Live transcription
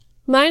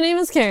My name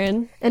is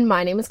Karen. And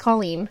my name is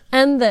Colleen.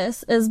 And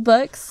this is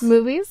Books,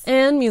 Movies,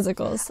 and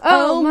Musicals.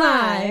 Oh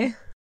my!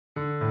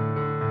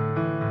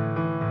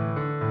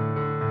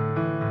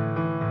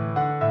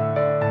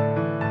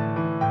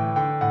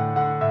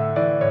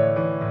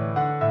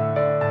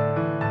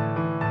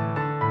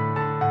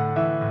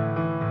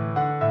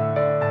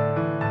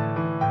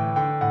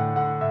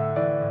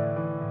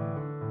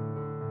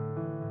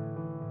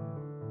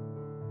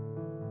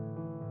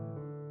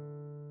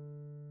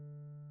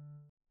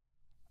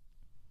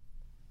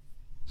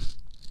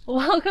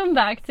 Welcome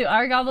back to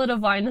Our Goblet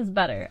of Wine is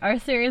Better, our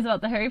series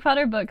about the Harry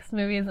Potter books,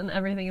 movies, and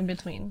everything in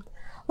between.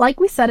 Like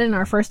we said in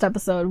our first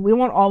episode, we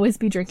won't always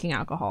be drinking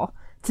alcohol.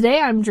 Today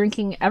I'm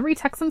drinking every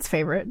Texan's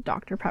favorite,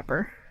 Dr.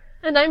 Pepper.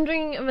 And I'm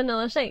drinking a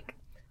vanilla shake.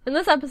 In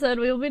this episode,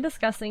 we will be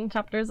discussing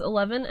chapters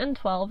 11 and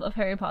 12 of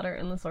Harry Potter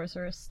and the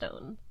Sorcerer's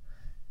Stone.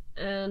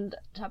 And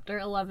chapter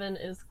 11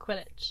 is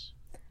Quidditch.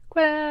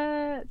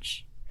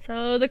 Quidditch!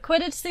 So the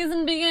Quidditch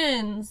season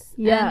begins.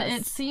 Yes. And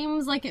it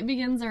seems like it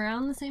begins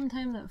around the same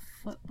time that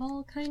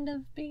football kind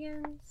of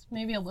begins.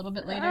 Maybe a little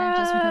bit later,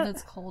 just because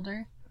it's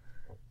colder.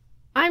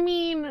 I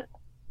mean,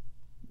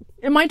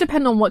 it might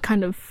depend on what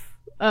kind of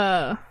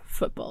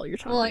football you're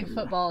talking about. Well, like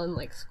football in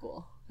like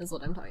school is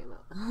what I'm talking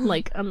about.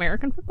 Like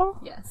American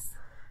football? Yes.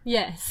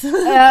 Yes.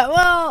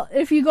 Well,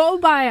 if you go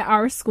by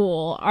our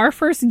school, our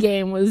first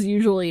game was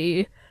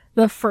usually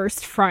the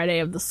first Friday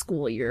of the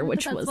school year,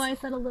 which that's was... why I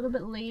said a little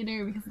bit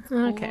later, because it's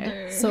colder.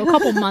 Okay, so a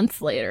couple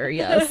months later,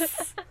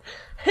 yes.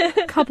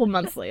 A couple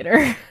months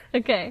later.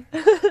 Okay.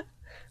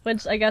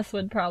 Which I guess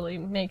would probably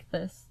make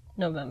this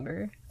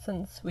November,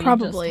 since we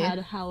Probably. just had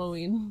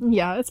Halloween.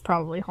 Yeah, it's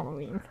probably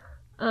Halloween.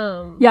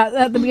 Yeah,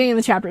 at the beginning of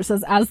the chapter it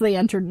says, as they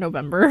entered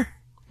November.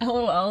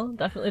 LOL,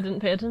 definitely didn't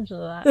pay attention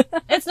to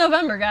that. It's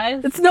November,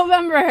 guys! It's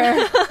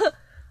November!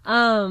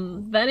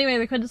 But anyway,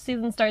 the Quidditch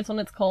season starts when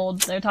it's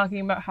cold. They're talking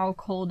about how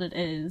cold it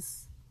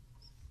is.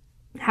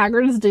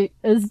 Hagrid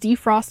is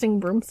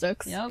defrosting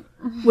broomsticks. Yep.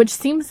 Which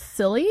seems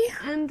silly.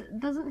 And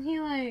doesn't he,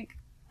 like,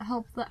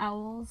 help the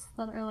owls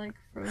that are, like,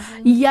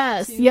 frozen?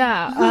 Yes, too?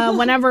 yeah.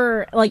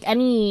 Whenever, like,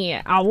 any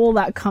owl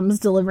that comes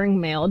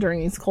delivering mail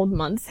during these cold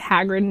months,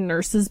 Hagrid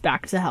nurses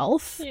back to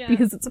health. Yeah.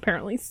 Because it's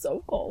apparently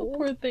so cold.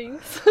 Poor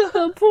things.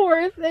 The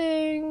poor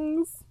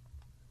things.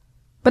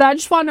 But I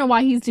just want to know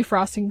why he's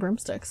defrosting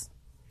broomsticks.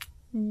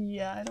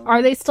 Yeah, I don't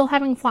Are they still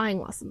having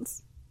flying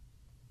lessons?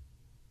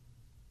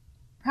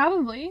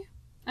 Probably.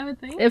 I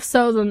would think. If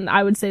so, then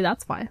I would say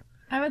that's why.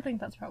 I would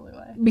think that's probably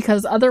why.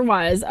 Because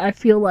otherwise, I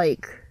feel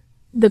like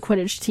the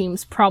Quidditch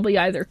teams probably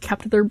either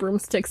kept their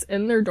broomsticks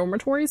in their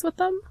dormitories with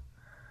them,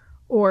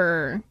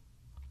 or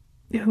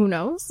who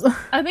knows?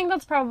 I think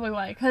that's probably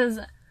why, because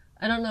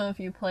I don't know if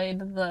you played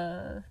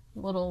the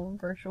little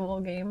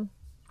virtual game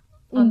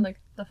on the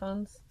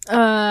phones.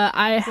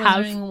 I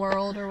have. Wizarding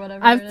World or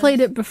whatever. I've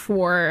played it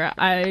before.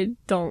 I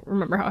don't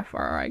remember how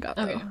far I got,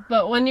 though. Okay,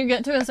 but when you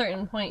get to a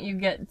certain point, you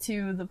get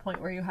to the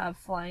point where you have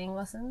flying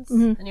lessons,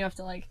 and you have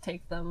to, like,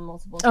 take them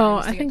multiple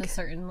times to get to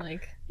certain,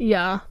 like,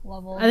 yeah.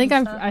 levels. I think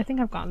I've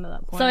gotten to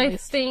that point. So at I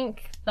least.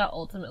 think that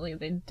ultimately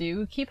they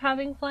do keep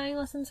having flying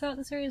lessons throughout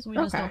the series. We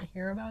just don't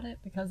hear about it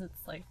because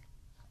it's, like,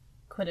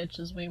 Quidditch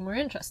is way more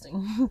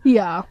interesting.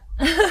 Yeah.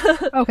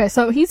 Okay,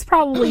 so he's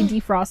probably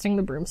defrosting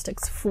the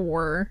broomsticks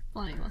for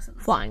flying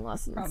lessons.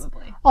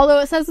 Probably. Although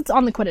it says it's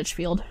on the Quidditch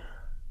field.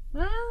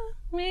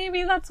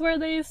 Maybe that's where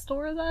they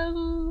store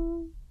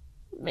them.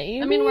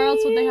 Maybe. I mean, where else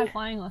would they have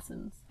flying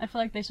lessons? I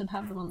feel like they should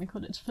have them on the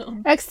Quidditch field.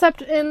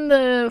 Except in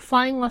the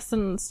flying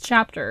lessons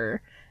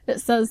chapter,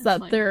 it says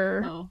that like,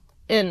 they're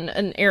in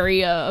an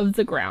area of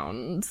the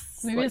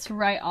grounds. Maybe it's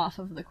right off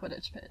of the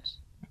Quidditch pitch.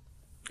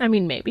 I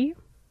mean, maybe.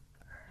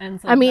 And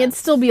so it'd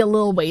still be a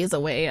little ways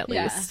away at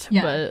least.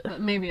 Yeah,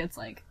 but maybe it's,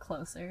 like,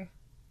 closer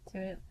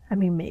to it. I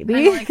mean, maybe.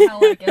 Kind of like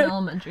how, like, in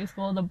elementary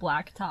school, the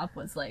blacktop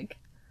was, like,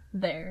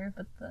 there,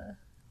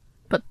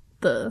 but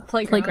the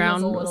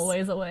playground was a little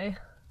ways away.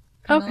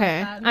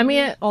 Okay. Like that, I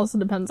mean, it also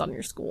depends on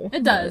your school.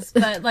 It does,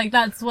 but, like,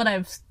 that's what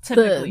I've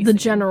typically the seen.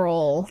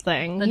 general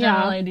thing. The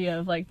general idea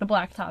of, like, the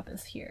blacktop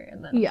is here,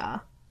 and then... Yeah.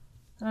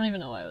 I don't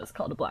even know why it was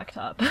called a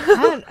blacktop.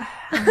 I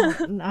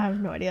have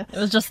no idea. It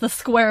was just the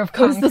square of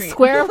concrete. It was the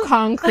square of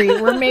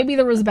concrete where maybe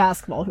there was a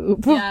basketball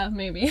hoop. Yeah,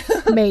 maybe.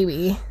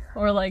 Maybe.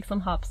 Or, like,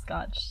 some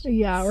hopscotch.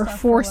 Yeah, or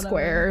four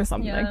square or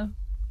something.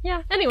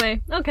 Yeah,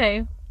 anyway,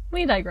 okay.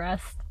 We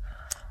digressed.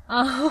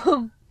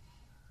 Let's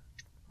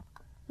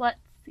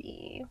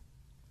see.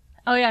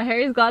 Oh yeah,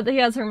 Harry's glad that he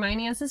has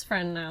Hermione as his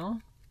friend now.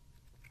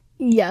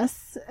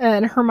 Yes,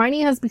 and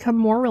Hermione has become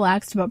more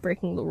relaxed about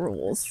breaking the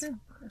rules.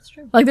 That's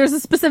true. Like, there's a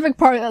specific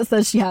part that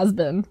says she has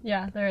been.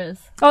 Yeah, there is.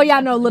 Oh yeah,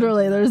 no,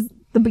 literally, there's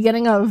the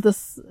beginning of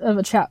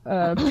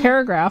a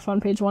paragraph on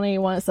page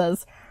 181. It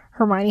says,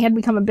 Hermione had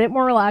become a bit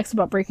more relaxed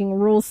about breaking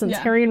rules since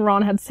Harry and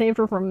Ron had saved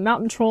her from a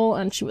mountain troll,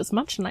 and she was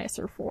much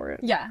nicer for it.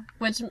 Yeah,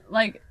 which,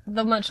 like,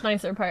 the much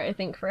nicer part, I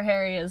think, for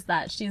Harry is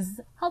that she's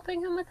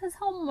helping him with his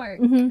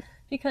homework.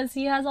 Because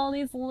he has all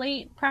these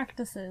late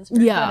practices for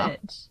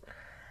Quidditch.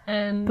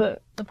 And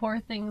But the poor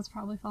thing is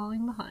probably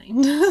falling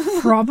behind.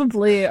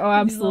 probably, oh,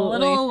 absolutely.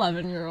 He's a little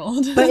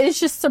 11-year-old. But it's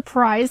just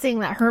surprising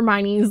that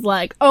Hermione's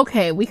like,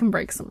 okay, we can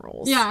break some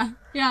rules. Yeah.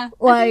 I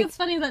Like- think it's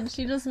funny that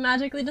she just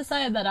magically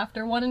decided that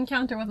after one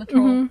encounter with a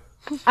troll.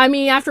 I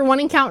mean, after one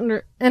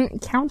encounter,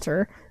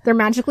 they're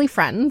magically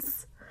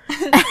friends.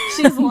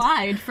 She's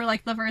lied for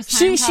like the first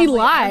time. She probably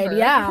lied, ever.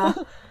 yeah.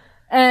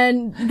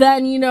 And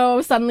then, you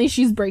know, suddenly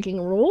she's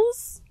breaking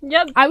rules.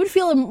 Yep. I would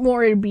feel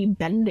more it'd be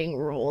bending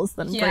rules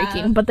than Yeah.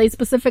 breaking, but they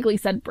specifically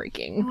said I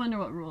breaking. wonder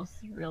what rules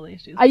really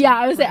she's. Yeah,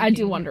 I would say I do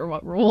breaking. wonder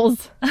what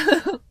rules.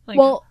 Like,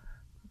 Well,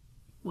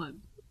 what?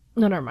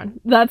 no, never mind.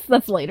 That's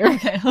later.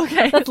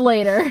 Okay. That's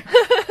later.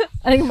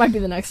 I think it might be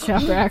the next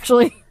chapter,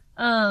 actually.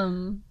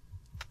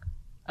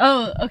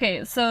 Oh,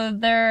 okay. So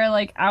they're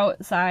like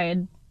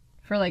outside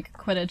for like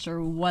Quidditch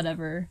or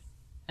whatever,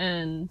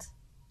 and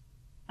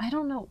I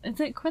don't know. Is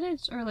it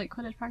Quidditch or like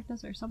Quidditch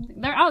practice or something?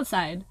 They're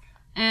outside,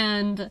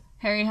 and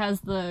Harry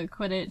has the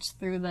Quidditch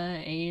Through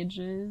the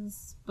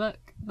Ages book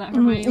that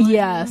Hermione lent him,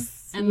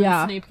 Yes. and then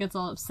Yeah. Snape gets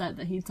all upset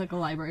that he took a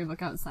library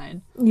book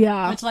outside,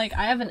 Yeah. which like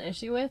I have an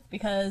issue with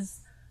because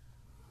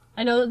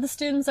I know that the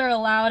students are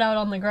allowed out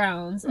on the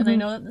grounds, and I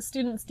know that the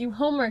students do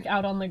homework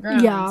out on the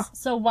grounds. Yeah.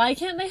 So why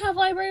can't they have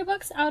library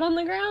books out on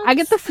the grounds? I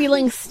get the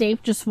feeling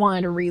Snape just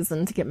wanted a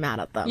reason to get mad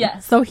at them.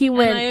 Yes. So he And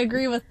went. I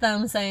agree with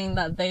them saying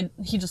that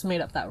he just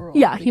made up that rule.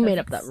 Yeah, he because made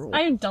up that rule.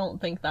 I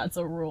don't think that's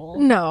a rule.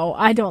 No,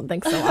 I don't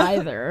think so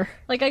either.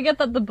 Like, I get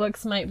that the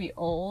books might be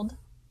old,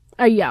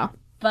 Yeah.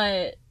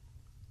 but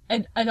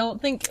I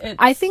don't think it's...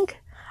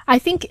 I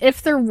think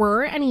if there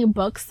were any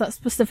books that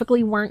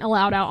specifically weren't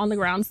allowed out on the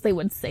grounds, they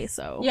would say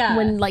so. Yeah.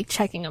 When, like,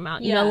 checking them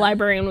out. You know, Yeah.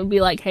 librarian would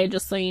be like, hey,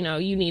 just so you know,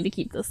 you need to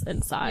keep this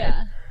inside.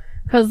 Yeah.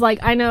 Because, like,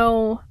 I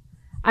know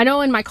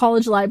in my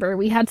college library,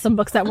 we had some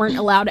books that weren't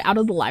allowed out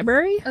of the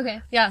library.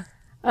 Okay, yeah.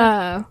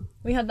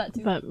 We had that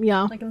too. But,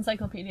 yeah. Like,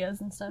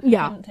 encyclopedias and stuff.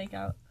 Yeah. You couldn't take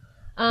out.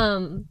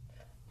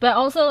 But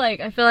also, like,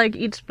 I feel like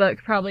each book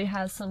probably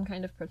has some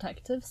kind of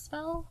protective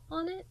spell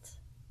on it,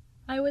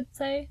 I would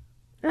say.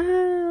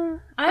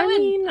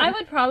 I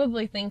would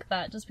probably think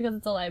that just because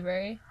it's a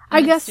library. I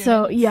and guess it's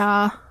so, students,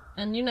 yeah.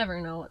 And you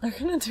never know what they're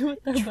gonna do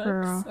with their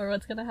True. books or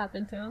what's gonna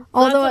happen to them. So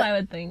Although that's what I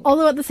would think.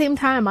 Although at the same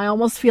time, I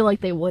almost feel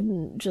like they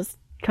wouldn't, just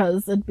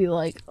because it'd be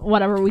like,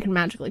 whatever, we can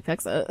magically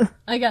fix it.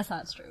 I guess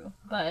that's true,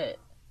 but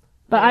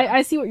But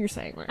I see what you're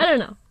saying, right? I don't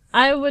know.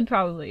 I would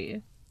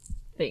probably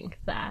think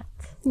that,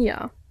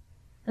 Yeah.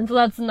 and so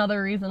that's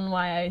another reason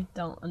why I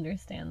don't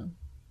understand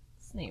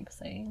Snape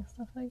saying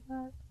stuff like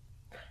that.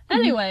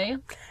 Anyway,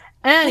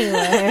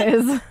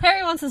 Anyways.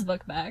 Harry wants his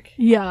book back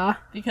Yeah.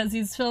 because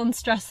he's feeling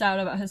stressed out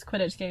about his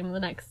Quidditch game the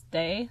next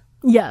day.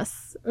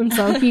 Yes. And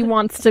so he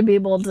wants to be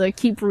able to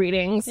keep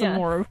reading some Yes.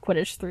 more of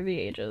Quidditch Through the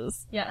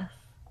Ages. Yeah,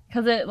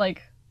 because it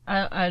like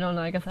I don't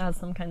know. I guess it has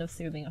some kind of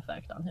soothing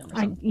effect on him or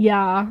something.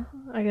 Yeah,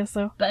 I guess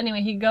so. But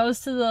anyway, he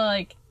goes to the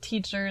like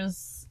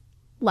teachers.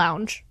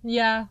 Lounge.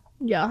 Yeah,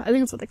 Yeah, I think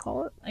that's what they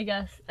call it. I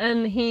guess.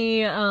 And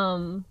he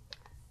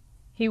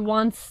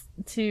wants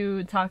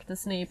to talk to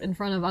Snape in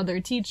front of other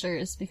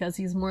teachers because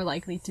he's more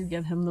likely to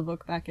give him the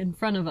book back in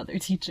front of other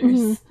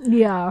teachers.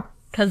 Yeah.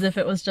 Because if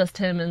it was just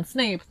him and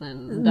Snape,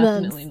 then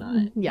definitely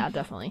not. Yeah,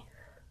 definitely.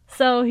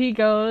 So he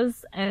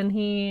goes and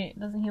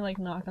doesn't he like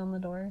knock on the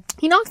door?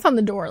 He knocks on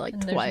the door like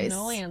And twice. there's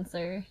no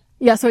answer.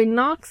 Yeah, so he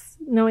knocks,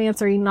 no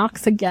answer. He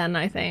knocks again,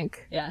 I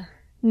think. Yeah.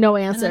 No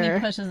And answer. then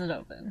he pushes it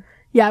open.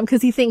 Yeah,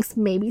 because he thinks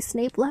maybe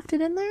Snape left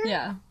it in there.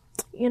 Yeah.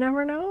 You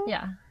never know.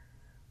 Yeah.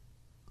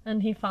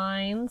 And he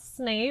finds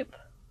Snape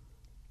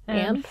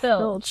And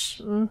Filch,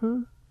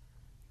 Mm-hmm.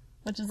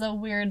 which is a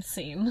weird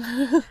scene.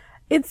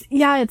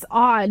 It's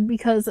odd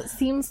because it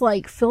seems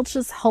like Filch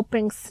is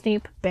helping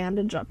Snape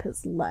bandage up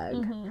his leg,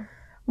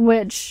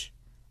 which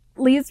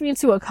leads me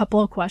to a couple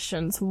of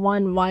questions.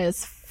 One, why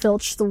is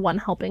Filch the one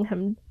helping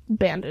him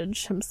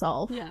bandage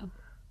himself? Yeah.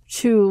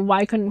 Two,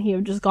 why couldn't he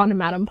have just gone to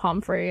Madame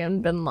Pomfrey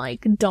and been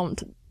like,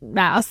 don't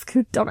ask,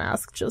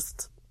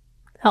 just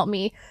help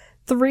me?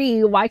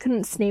 Three, why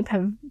couldn't Snape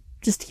have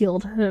just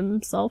healed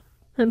himself?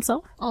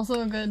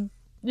 Also a good...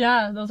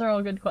 Yeah, those are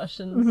all good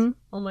questions.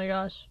 Oh my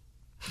gosh.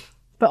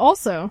 But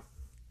also,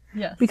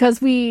 Yes. because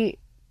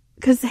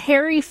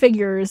Harry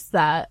figures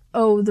that,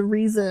 the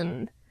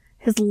reason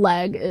his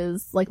leg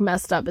is, like,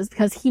 messed up is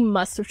because he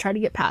must have tried to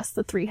get past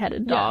the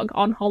three-headed dog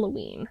on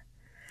Halloween.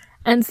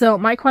 And so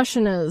my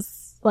question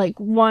is, like,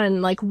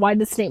 one, like, why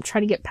did Snape try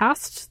to get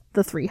past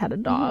the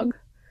three-headed dog?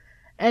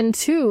 And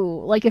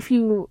two, like, if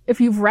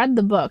you've read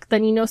the book,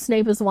 then you know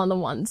Snape is one of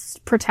the ones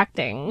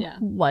protecting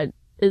what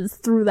is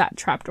through that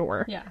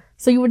trapdoor. Yeah.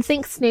 So you would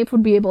think Snape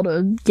would be able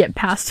to get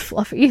past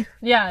Fluffy.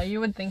 Yeah, you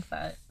would think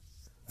that.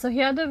 So he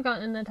had to have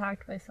gotten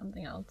attacked by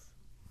something else.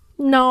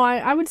 No,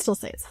 I would still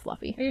say it's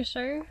Fluffy. Are you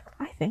sure?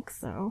 I think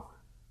so.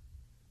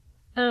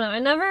 I don't know. I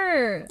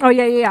never... Oh,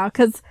 yeah,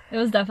 because It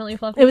was definitely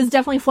Fluffy. it was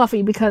definitely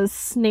Fluffy because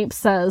Snape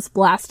says,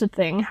 blasted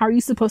thing, how are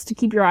you supposed to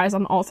keep your eyes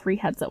on all three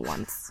heads at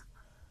once?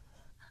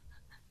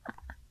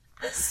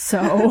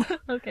 So,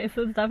 Okay,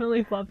 so it's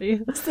definitely Fluffy.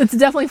 it's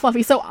definitely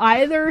Fluffy. So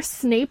either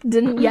Snape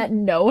didn't yet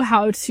know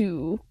how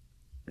to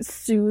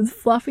soothe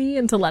Fluffy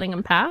into letting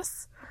him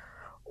pass.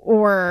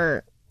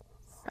 Or,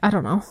 I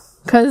don't know.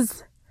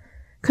 Because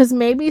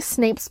maybe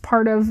Snape's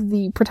part of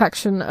the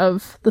protection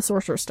of the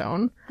Sorcerer's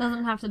Stone.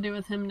 Doesn't have to do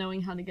with him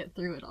knowing how to get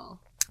through it all.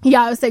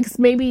 Yeah, I was saying, 'cause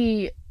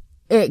maybe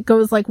it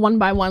goes, like, one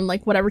by one,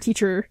 like, whatever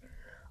teacher,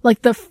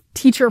 like, the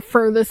teacher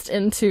furthest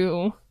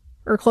into,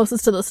 or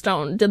closest to the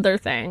stone did their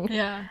thing.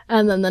 Yeah.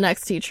 And then the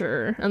next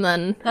teacher, and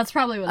then... That's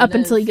probably what up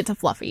until you get to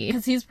Fluffy.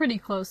 Because he's pretty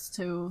close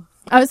to...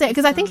 I would say,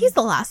 because I think he's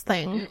the last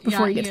thing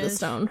before you get to the is.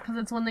 stone. Because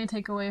it's when they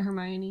take away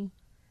Hermione.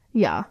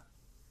 Yeah.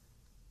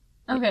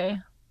 Okay.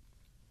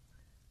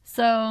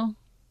 So...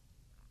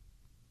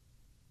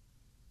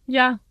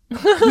 Yeah.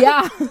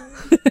 Yeah.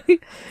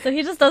 So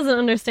he just doesn't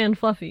understand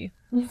Fluffy.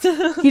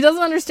 He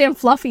doesn't understand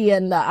Fluffy,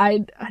 and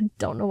I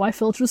don't know why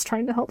Filch was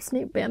trying to help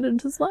Snape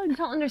bandage his I leg.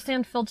 don't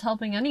understand Filch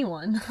helping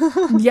anyone.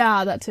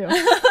 Yeah, that too.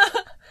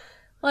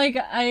 Like,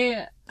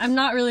 I'm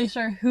not really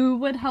sure who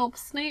would help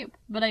Snape,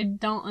 but I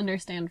don't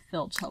understand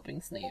Filch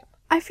helping Snape.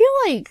 I feel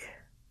like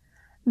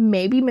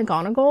maybe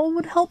McGonagall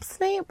would help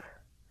Snape,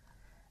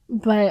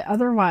 but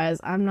otherwise,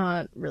 I'm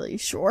not really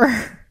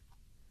sure.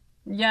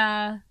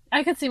 Yeah,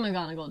 I could see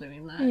McGonagall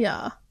doing that.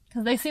 Yeah.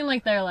 Because they seem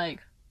like they're,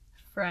 like,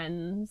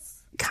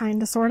 friends.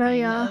 Kinda, sorta,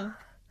 yeah. Of.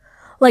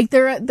 Like,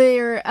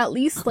 they're at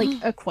least, like,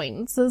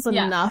 acquaintances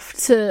Yeah. enough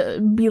to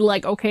be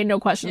like, okay, no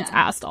questions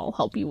Yeah. asked, I'll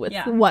help you with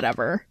Yeah.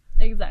 whatever.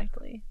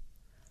 Exactly.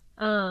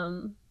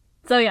 So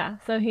yeah,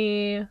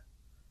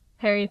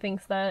 Harry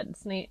thinks that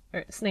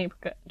Snape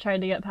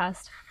tried to get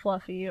past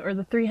Fluffy, or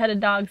the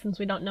three-headed dog, since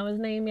we don't know his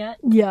name yet.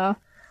 Yeah.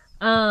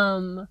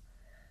 And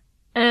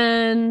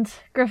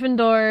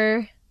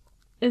Gryffindor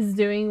is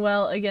doing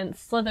well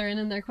against Slytherin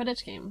in their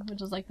Quidditch game,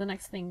 which is like the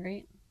next thing,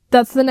 right?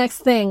 That's the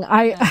next thing.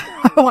 I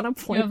want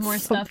to You point have more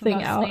stuff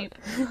something about out. Snape.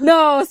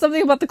 No,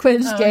 something about the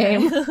Quidditch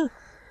game.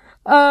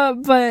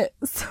 But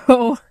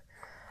so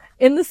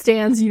in the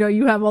stands,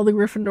 you have all the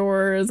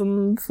Gryffindors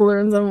and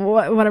Slytherins and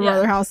whatever Yeah.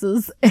 other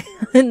houses.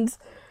 And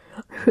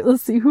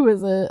let's see, who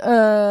is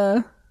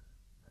it?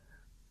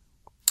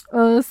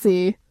 Let's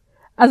see.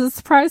 As a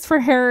surprise for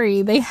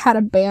Harry, they had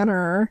a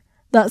banner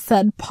that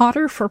said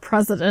Potter for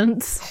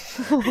President.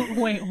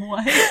 Wait,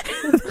 what?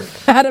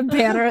 Had a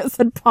banner that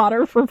said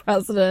Potter for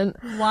President.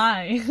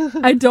 Why?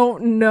 I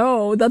don't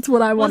know. That's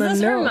what I want to know. Was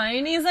this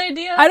Hermione's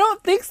idea? I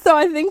don't think so.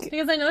 I think...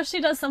 Because I know she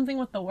does something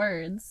with the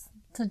words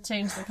to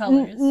change the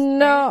colors.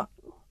 No.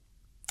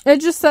 It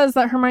just says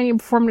that Hermione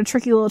performed a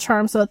tricky little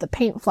charm so that the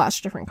paint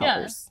flashed different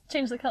colors. Yeah,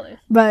 change the colors.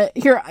 But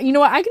here, you know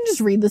what? I can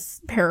just read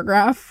this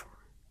paragraph.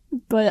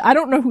 But I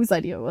don't know whose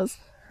idea it was.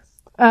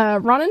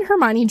 Ron and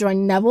Hermione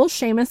joined Neville,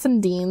 Seamus,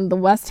 and Dean, the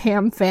West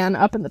Ham fan,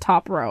 up in the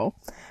top row.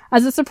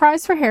 As a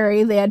surprise for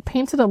Harry, they had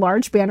painted a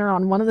large banner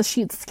on one of the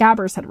sheets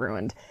Scabbers had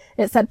ruined.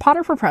 It said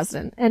Potter for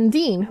President, and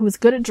Dean, who was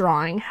good at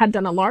drawing, had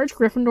done a large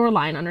Gryffindor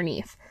line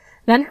underneath.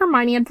 Then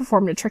Hermione had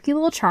performed a tricky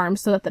little charm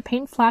so that the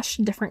paint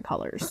flashed different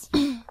colors.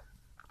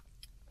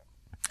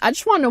 I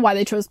just want to know why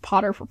they chose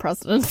Potter for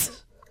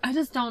President. I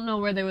just don't know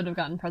where they would have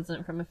gotten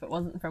president from if it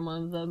wasn't from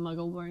one of the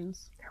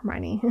Muggleborns.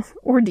 Hermione.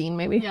 Or Dean,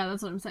 maybe. Yeah,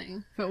 that's what I'm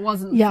saying. If it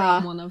wasn't Yeah.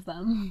 from one of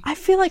them. I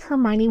feel like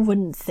Hermione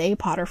wouldn't say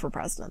Potter for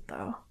President,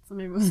 though. So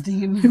maybe it was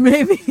Dean.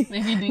 Maybe.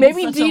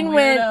 Maybe Dean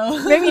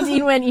went. Maybe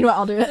Dean went. You know what?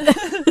 I'll do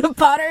it.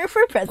 Potter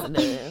for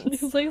President.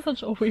 He's like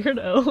such a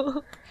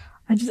weirdo.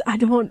 I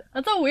don't.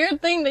 That's a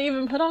weird thing to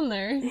even put on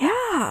there.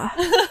 Yeah.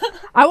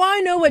 I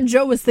want to know what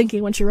Jo was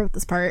thinking when she wrote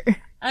this part.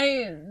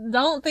 I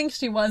don't think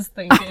she was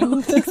thinking. I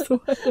don't think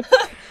so.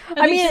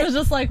 I mean, she was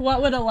just like,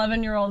 what would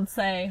 11-year-olds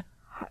say?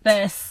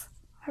 This.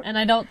 And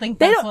I don't think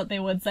that's what they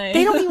would say.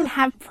 They don't even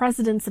have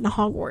presidents in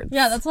Hogwarts.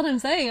 Yeah, that's what I'm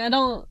saying. I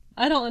don't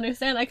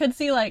understand. I could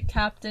see, like,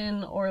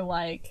 Captain or,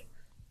 like...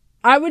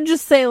 I would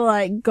just say,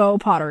 like, go,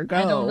 Potter, go.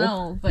 I don't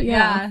know, but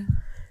yeah.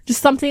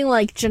 Just something,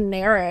 like,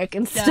 generic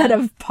instead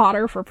of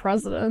Potter for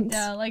president.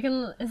 Yeah, like,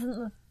 it's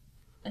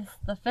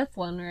the fifth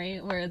one,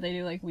 right? Where they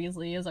do, like,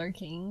 Weasley is our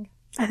king.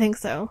 I think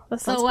so. That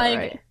sounds so, like,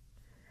 right.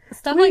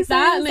 Stuff Weasley like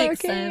that is makes our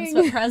sense,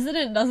 king. but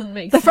president doesn't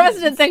make The sense.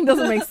 president thing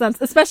doesn't make sense,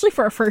 especially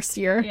for a first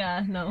year.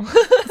 Yeah, no.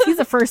 He's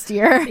a first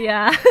year.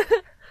 Yeah.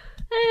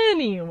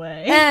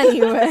 Anyway.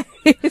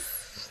 The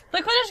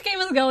Quidditch game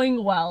is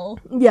going well.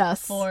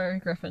 Yes.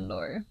 For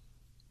Gryffindor.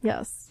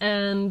 Yes.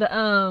 And,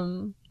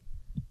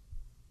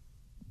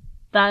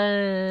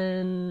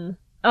 then...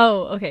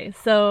 Oh, okay,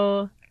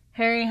 so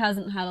Harry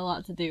hasn't had a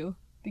lot to do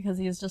because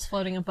he's just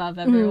floating above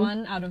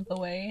everyone out of the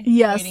way.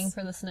 Yes. Waiting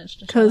for the snitch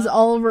to show Because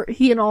up.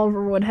 he and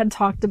Oliver Wood had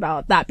talked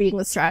about that being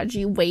the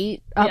strategy.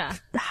 Wait up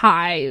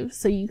high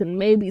so you can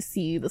maybe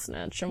see the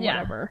snitch and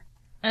whatever.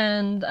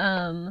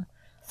 And,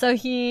 so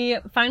he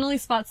finally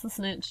spots the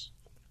snitch,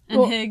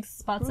 and Higgs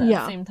spots it at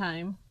the same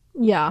time.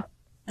 Yeah.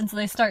 And so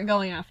they start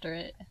going after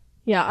it.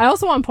 Yeah, I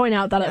also want to point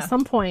out that at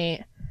some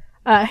point,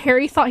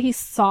 Harry thought he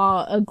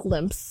saw a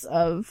glimpse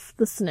of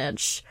the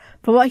snitch,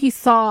 but what he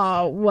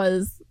saw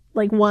was,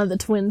 like, one of the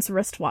twins'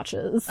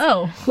 wristwatches.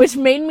 Oh. Which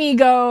made me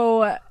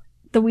go,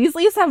 the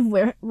Weasleys have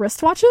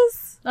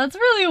wristwatches? That's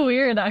really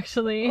weird,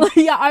 actually.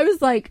 Yeah, I was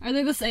like... Are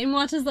they the same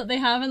watches that they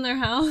have in their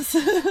house?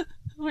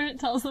 Where it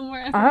tells them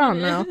where I don't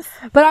know.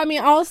 But I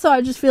mean, also,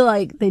 I just feel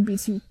like they'd be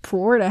too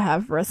poor to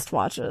have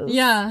wristwatches.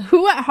 Yeah.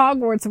 Who at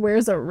Hogwarts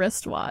wears a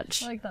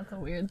wristwatch? I feel like that's a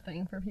weird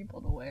thing for people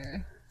to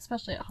wear.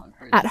 Especially at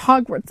Hogwarts. At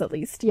Hogwarts, at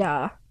least,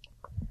 yeah.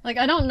 Like,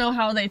 I don't know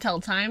how they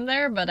tell time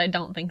there, but I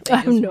don't think they I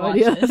have use no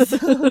watches.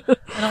 idea.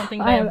 I don't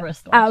think they have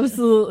wristwatches.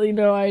 Absolutely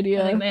no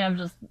idea. I think they have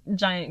just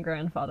giant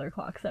grandfather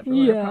clocks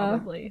everywhere,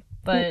 probably.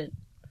 But...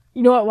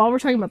 You know what? While we're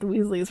talking about the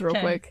Weasleys real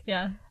quick.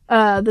 Yeah.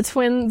 The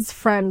twins'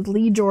 friend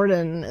Lee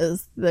Jordan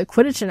is the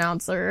Quidditch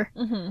announcer,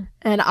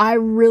 and I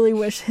really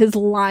wish his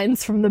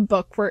lines from the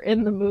book were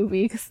in the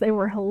movie because they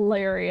were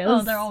hilarious.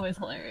 Oh, they're always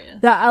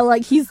hilarious. That I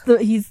like. He's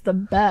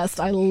the best.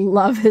 I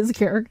love his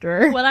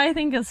character. What I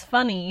think is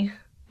funny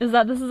is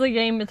that this is a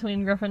game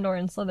between Gryffindor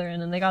and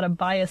Slytherin, and they got a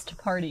biased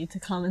party to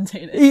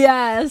commentate it.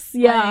 Yes,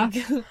 yeah.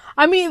 Like,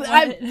 I mean,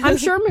 I'm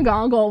sure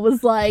McGonagall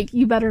was like,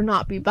 "You better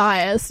not be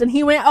biased," and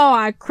he went, "Oh,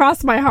 I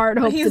crossed my heart,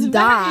 hope he's to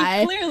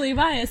die." Very clearly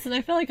biased, and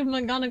I feel like if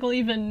McGonagall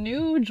even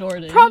knew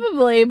Jordan,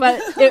 Probably,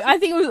 but I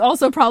think it was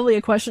also probably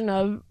a question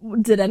of,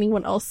 did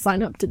anyone else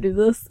sign up to do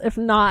this? If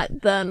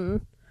not,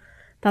 then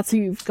that's who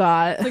you've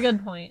got. It's a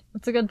good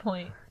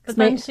point. But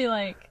then she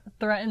like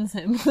threatens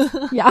him.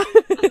 Yeah.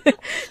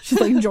 She's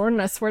like, Jordan,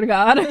 I swear to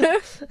God.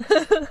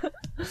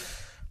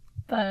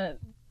 But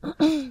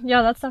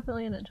yeah, that's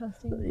definitely an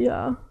interesting.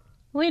 Yeah.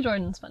 Lee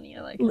Jordan's funny.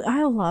 I like him.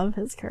 I love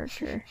his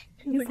character.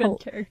 He's a good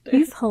character.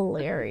 He's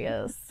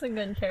hilarious. It's a good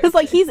character. Because,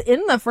 like, he's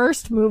in the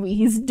first movie.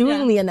 He's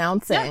doing the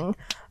announcing.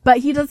 But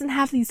he doesn't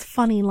have these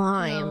funny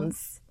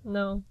lines.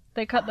 No.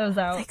 They cut those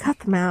out. They cut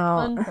them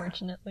out.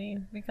 Unfortunately.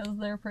 Because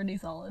they're pretty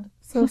solid.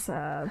 So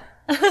sad.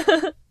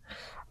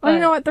 Oh, you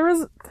know what? There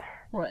was...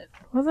 What?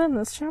 Was it in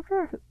this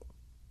chapter?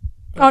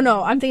 Oh,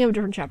 no. I'm thinking of a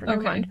different chapter.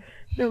 Never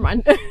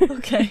mind.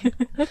 Okay.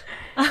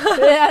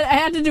 I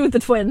had to do with the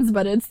twins,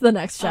 but it's the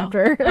next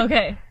chapter.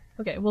 Okay.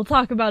 We'll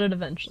talk about it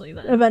eventually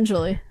then.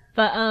 Eventually.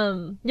 But,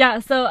 yeah,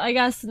 so I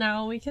guess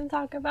now we can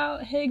talk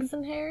about Higgs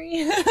and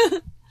Harry.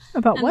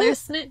 About and what? their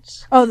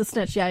snitch. Oh, the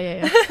snitch.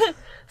 Yeah.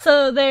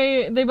 So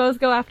they both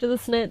go after the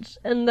snitch,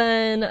 and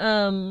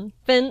then,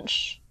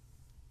 Finch.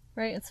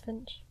 Right? It's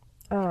Finch.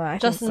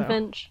 Justin think so.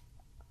 Finch.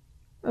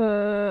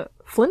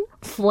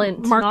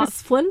 Flint?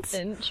 Marcus Flint?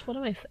 Finch. What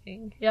am I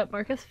saying? Yep,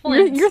 Marcus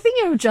Flint. You're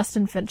thinking of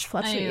Justin Finch I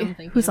Fletchley, am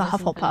thinking who's a of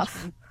Justin Hufflepuff.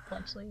 Finch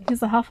Fletchley.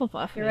 He's a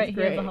Hufflepuff. You're right,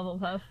 great. he is a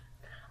Hufflepuff.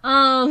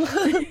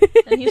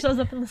 And he shows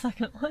up in the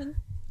second one.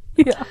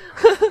 Yeah.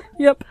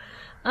 Yep.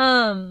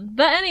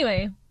 But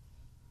anyway,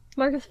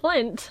 Marcus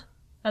Flint,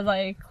 as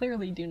I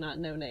clearly do not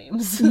know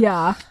names.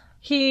 Yeah.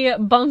 He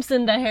bumps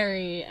into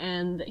Harry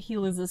and he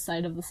loses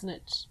sight of the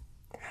snitch.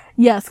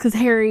 Yes, because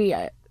Harry...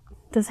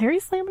 Does Harry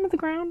slam into the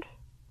ground?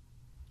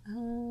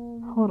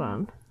 Hold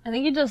on. I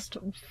think he just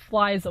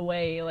flies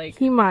away, like...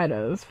 He might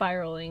have.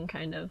 Spiraling,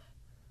 kind of.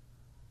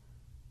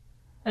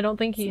 I don't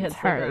think he hits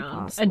the ground.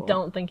 Possible. I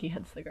don't think he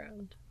hits the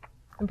ground.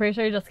 I'm pretty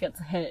sure he just gets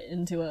hit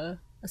into a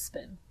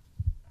spin.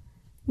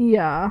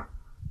 Yeah.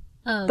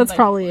 That's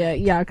probably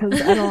it. Yeah,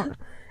 because I don't...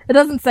 It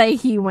doesn't say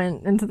he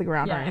went into the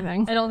ground or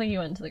anything. I don't think he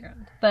went into the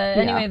ground. But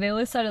anyway, they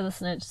lose sight of the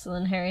snitch, so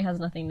then Harry has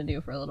nothing to do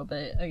for a little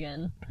bit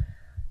again.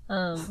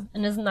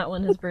 And isn't that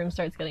when his broom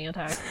starts getting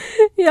attacked?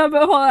 Yeah,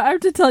 but hold on, I have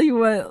to tell you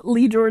what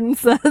Lee Jordan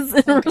says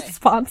in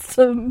response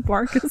to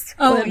Marcus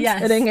Flint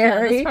hitting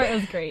Harry. Yeah, this part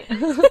was great.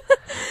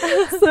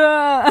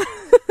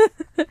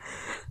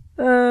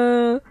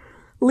 So,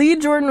 Lee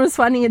Jordan was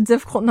finding it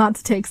difficult not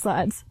to take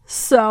sides.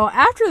 So,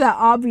 after that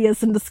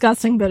obvious and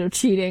disgusting bit of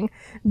cheating,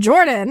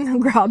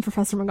 Jordan, growled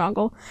Professor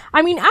McGonagall,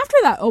 I mean, after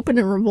that open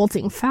and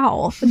revolting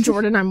foul,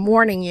 Jordan, I'm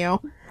warning you.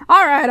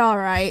 All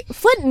right.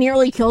 Flint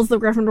nearly kills the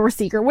Gryffindor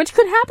Seeker, which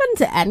could happen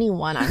to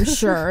anyone, I'm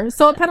sure.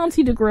 So a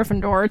penalty to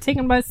Gryffindor,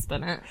 taken by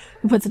Spinnet,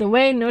 who puts it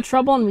away, no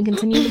trouble, and we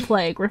continue to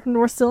play.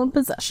 Gryffindor still in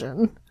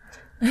possession.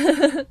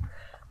 I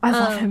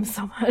love him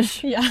so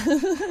much. Yeah.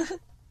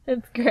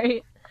 It's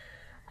great.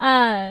 What?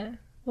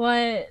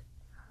 Oh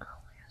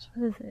my gosh,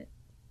 what is it?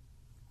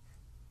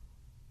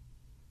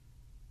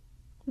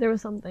 There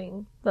was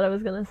something that I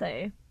was gonna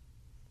say.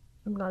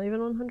 I'm not even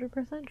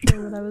 100%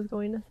 sure what I was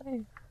going to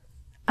say.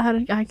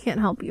 I can't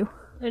help you.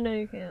 I know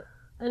you can't.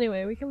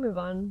 Anyway, we can move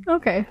on.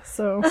 Okay,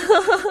 so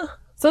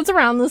it's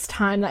around this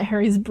time that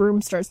Harry's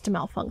broom starts to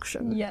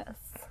malfunction. Yes.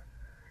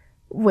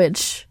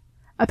 Which,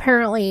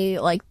 apparently,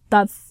 like,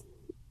 that's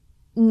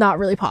not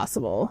really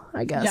possible,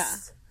 I guess.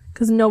 Yeah.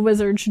 Because no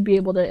wizard should be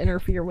able to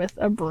interfere with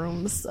a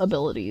broom's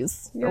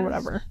abilities or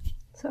whatever.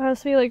 So it has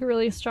to be, like,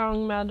 really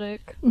strong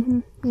magic.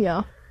 Mm-hmm.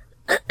 Yeah.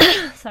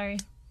 Sorry.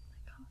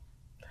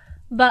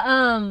 But,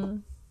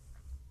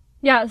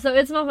 yeah, so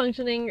it's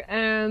malfunctioning,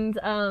 and,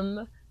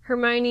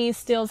 Hermione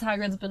steals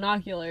Hagrid's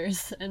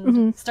binoculars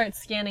and starts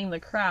scanning the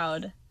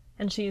crowd,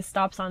 and she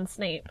stops on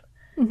Snape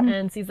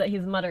and sees that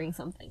he's muttering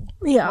something.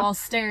 Yeah. While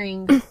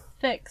staring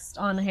fixed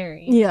on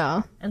Harry.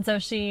 Yeah. And so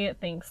she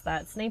thinks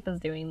that Snape is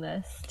doing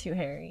this to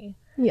Harry.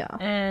 Yeah.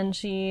 And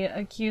she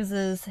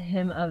accuses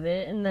him of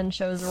it, and then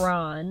shows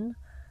Ron.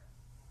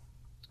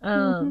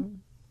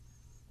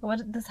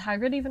 What does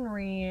Hagrid even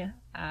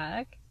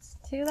react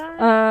to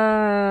that?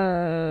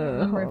 I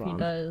don't remember if he on.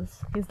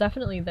 does. He's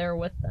definitely there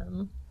with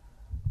them.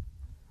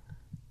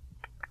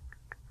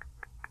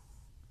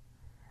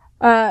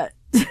 I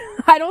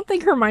don't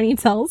think Hermione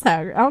tells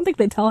Hagrid. I don't think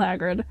they tell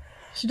Hagrid.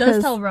 She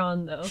does tell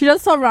Ron, though. She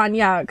does tell Ron,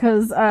 yeah,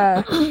 because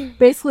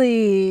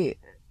basically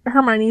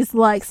Hermione's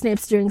like,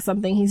 Snape's doing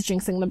something, he's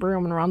jinxing the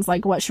broom, and Ron's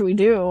like, what should we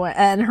do?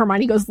 And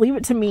Hermione goes, leave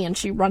it to me, and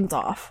she runs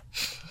off.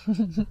 She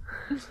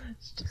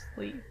just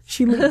leaves.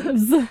 She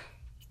leaves.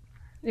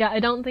 Yeah, I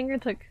don't think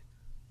it took...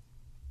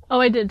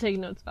 Oh, I did take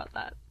notes about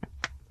that.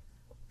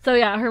 So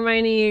yeah,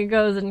 Hermione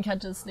goes and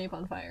catches Snape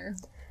on fire.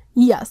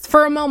 Yes,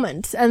 for a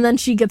moment, and then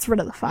she gets rid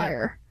of the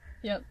fire.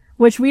 Yep.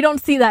 Which we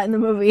don't see that in the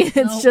movie.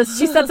 It's just,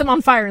 she sets him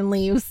on fire and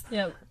leaves.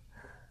 Yep.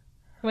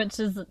 Which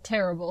is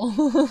terrible.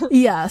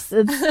 Yes,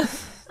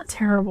 it's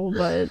terrible,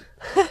 but...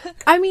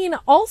 I mean,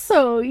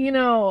 also, you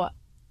know,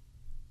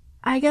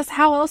 I guess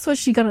how else was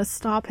she gonna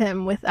stop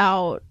him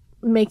without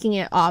making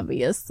it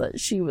obvious that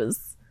she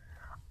was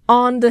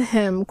on to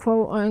him,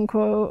 quote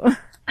unquote?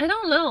 I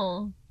don't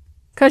know.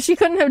 Because she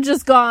couldn't have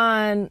just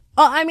gone...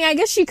 Well, I mean, I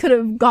guess she could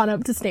have gone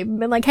up to Snape and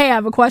been like, hey, I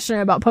have a question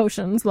about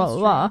potions, blah, blah,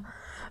 blah.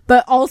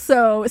 But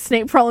also,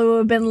 Snape probably would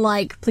have been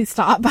like, please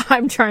stop,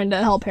 I'm trying to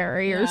help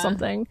Harry or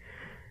something.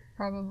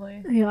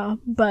 Probably. Yeah,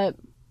 but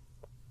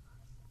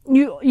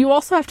you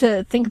also have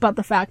to think about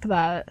the fact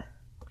that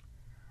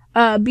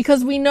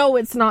because we know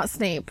it's not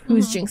Snape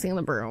who's jinxing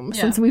the broom,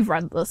 since we've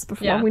read this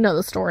before. Yeah. We know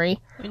the story.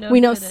 We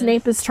know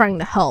Snape is trying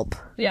to help.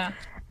 Yeah.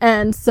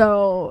 And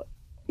so,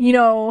 you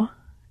know,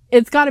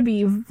 it's got to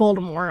be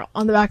Voldemort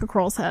on the back of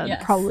Quirrell's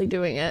head probably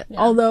doing it. Yeah.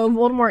 Although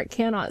Voldemort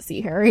cannot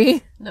see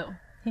Harry. No,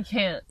 he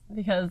can't,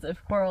 because if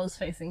Quirrell is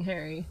facing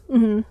Harry.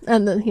 Mm-hmm.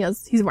 And then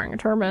he's wearing a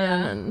turban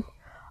and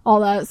all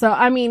that. So,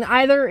 I mean,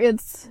 either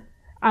it's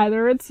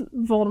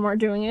Voldemort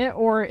doing it,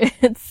 or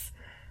it's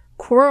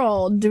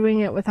Quirrell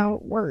doing it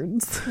without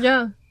words.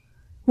 Yeah.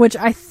 Which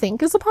I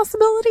think is a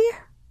possibility.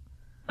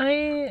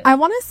 I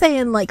want to say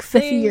in like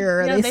fifth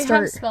year they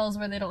start have spells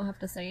where they don't have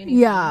to say anything.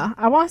 Yeah,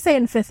 I want to say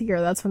in fifth year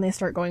that's when they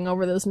start going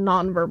over those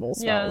non-verbal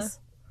spells.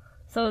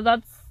 Yeah. So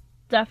that's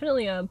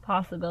definitely a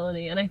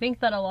possibility, and I think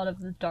that a lot of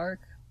the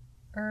darker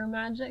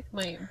magic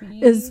might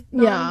be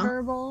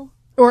non-verbal,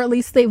 or at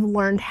least they've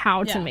learned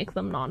how to make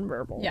them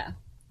non-verbal. Yeah,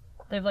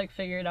 they've like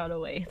figured out a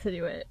way to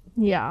do it.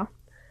 Yeah.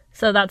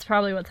 So that's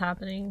probably what's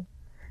happening.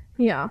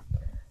 Yeah.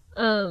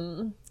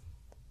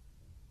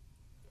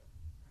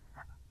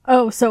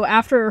 Oh, so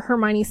after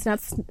Hermione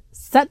sets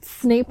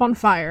Snape on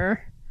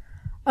fire,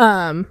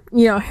 you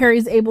know,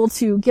 Harry's able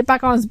to get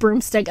back on his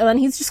broomstick, and then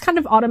he's just kind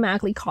of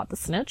automatically caught the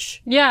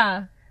snitch.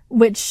 Yeah.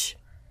 Which...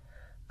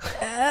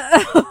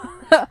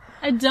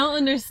 I don't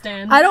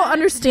understand. I don't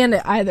understand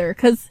it either,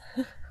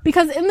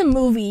 because in the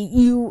movie,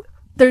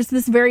 there's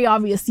this very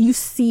obvious, you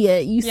see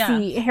it,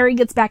 see Harry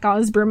gets back on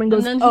his broom and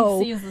goes,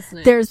 sees the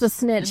snitch, there's the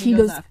snitch, he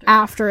goes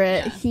after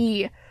it. Yeah.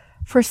 He,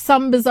 for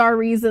some bizarre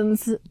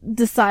reasons,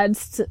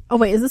 decides to... Oh,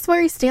 wait, is this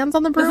where he stands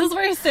on the broom? This is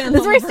where he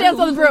stands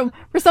on the broom.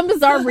 For some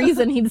bizarre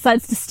reason, he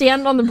decides to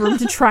stand on the broom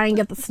to try and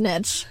get the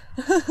snitch.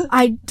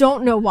 I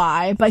don't know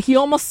why, but he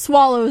almost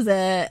swallows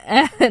it,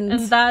 and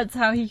that's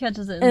how he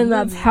catches it in the movie. And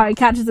that's how he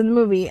catches it in the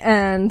movie.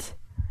 And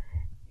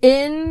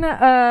in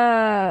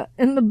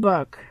the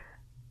book...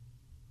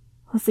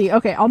 Let's see.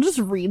 Okay, I'll just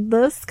read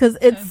this, because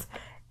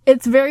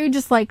it's very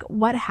just like,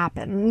 what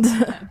happened?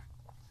 Okay.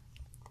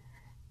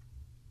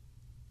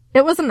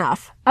 It was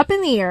enough. Up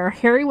in the air,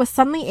 Harry was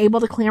suddenly able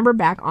to clamber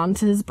back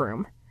onto his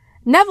broom.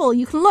 Neville,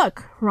 you can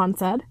look, Ron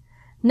said.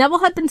 Neville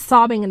had been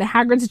sobbing into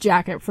Hagrid's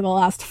jacket for the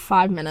last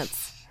 5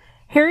 minutes.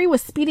 Harry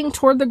was speeding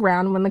toward the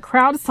ground when the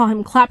crowd saw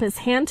him clap his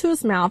hand to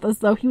his mouth as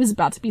though he was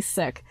about to be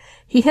sick.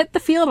 He hit the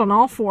field on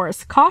all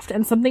fours, coughed,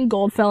 and something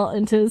gold fell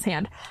into his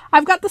hand.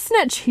 I've got the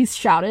snitch, he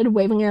shouted,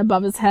 waving it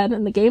above his head,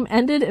 and the game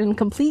ended in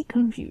complete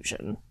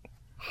confusion.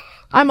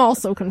 I'm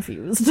also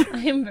confused.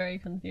 I am very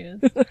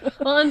confused.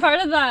 Well, and part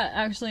of that,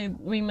 actually,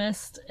 we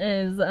missed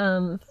is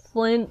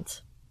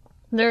Flint,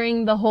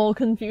 during the whole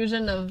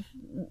confusion of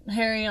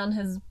Harry on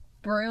his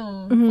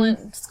broom,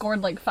 Flint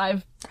scored like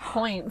 5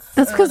 points.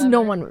 That's because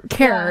no one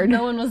cared. Yeah,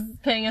 no one was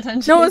paying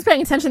attention. No one was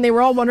paying attention. They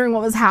were all wondering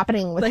what was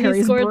happening with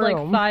Harry's broom. He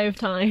scored like 5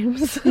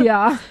 times.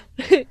 Yeah.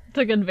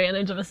 Took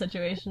advantage of a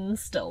situation,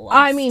 still lost.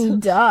 I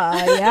mean, duh,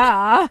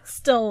 yeah.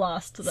 Still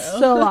lost, though.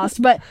 Still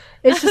lost, but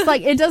it's just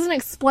like, it doesn't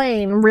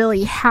explain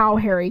really how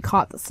Harry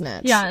caught the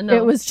snitch. Yeah, no.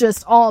 It was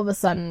just all of a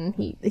sudden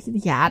he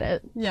had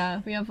it.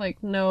 Yeah, we have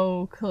like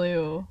no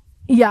clue.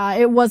 Yeah,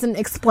 it wasn't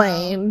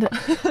explained.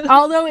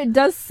 Although it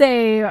does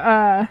say,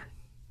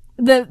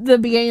 the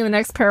beginning of the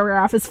next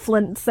paragraph is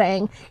Flint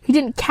saying he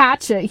didn't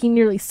catch it, he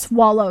nearly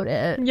swallowed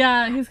it.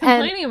 Yeah, he's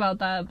complaining about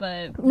that,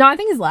 but... No, I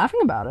think he's laughing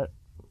about it.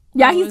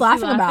 Yeah, he's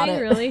laughing about it.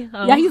 Really?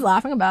 Oh. Yeah, he's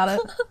laughing about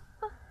it.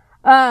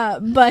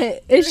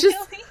 But it's really?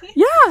 just...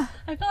 Yeah.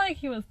 I feel like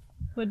he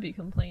would be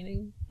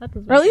complaining. That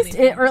doesn't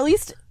or at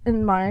least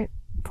in my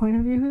point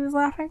of view, he was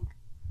laughing.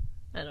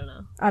 I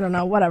don't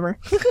know. Whatever.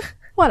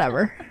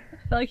 Whatever.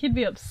 feel like he'd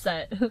be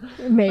upset.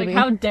 Maybe. Like,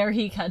 how dare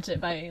he catch it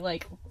by,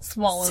 like,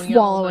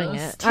 swallowing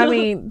it. I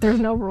mean,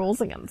 there's no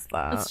rules against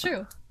that. That's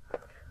true.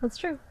 That's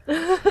true.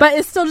 But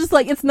it's still just,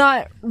 like, it's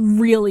not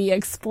really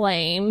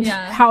explained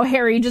how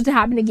Harry just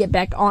happened to get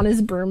back on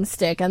his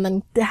broomstick and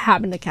then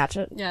happened to catch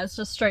it. Yeah, it's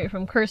just straight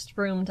from cursed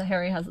broom to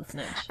Harry has a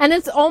snitch. And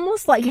it's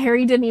almost like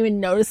Harry didn't even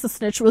notice the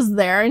snitch was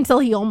there until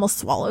he almost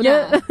swallowed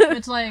it.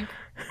 Which, like,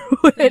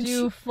 did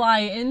you fly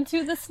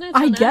into the snitch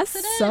I guess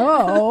accident?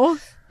 so.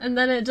 And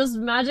then it just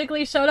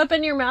magically showed up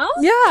in your mouth?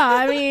 Yeah,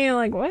 I mean,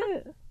 like,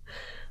 what?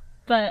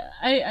 But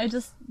I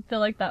just feel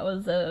like that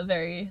was a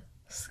very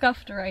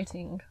scuffed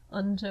writing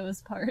on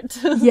Jo's part.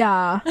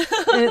 Yeah.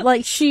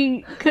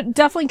 She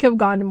definitely could have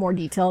gone into more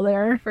detail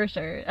there. For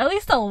sure. At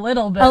least a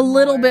little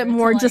bit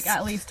more, to, just...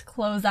 at least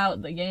close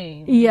out the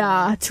game.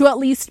 Yeah, to at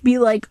least be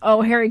like,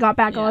 oh, Harry got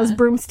back on his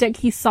broomstick,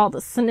 he saw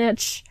the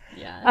snitch.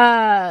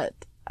 Yeah.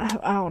 I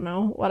don't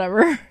know,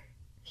 whatever.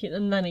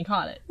 And then he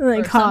caught it. And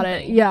then caught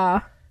it,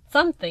 yeah.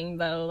 Something,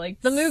 though.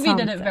 Like, the movie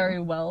did it very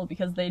well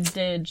because they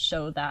did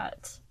show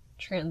that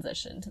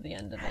transition to the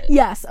end of it.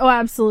 Yes, oh,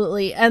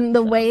 absolutely. And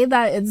the way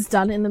that it's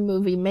done in the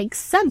movie makes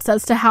sense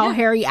as to how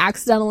Harry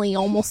accidentally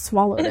almost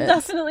swallowed it. It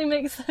definitely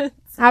makes sense.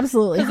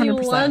 Absolutely, 100%.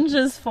 Because he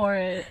lunges for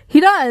it. He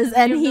does,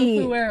 and he...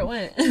 You know where it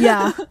went.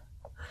 Yeah.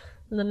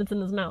 And then it's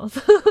in his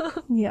mouth.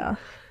 Yeah.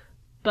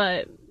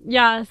 But,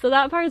 yeah, so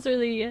that part's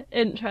really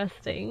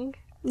interesting.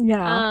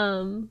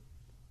 Yeah.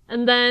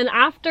 And then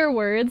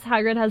afterwards,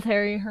 Hagrid has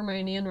Harry,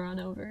 Hermione, and Ron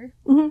over.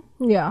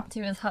 Mm-hmm. Yeah.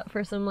 To his hut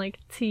for some, like,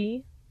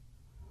 tea.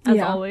 As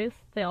always.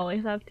 They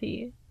always have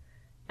tea.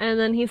 And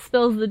then he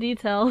spills the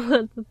detail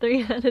that the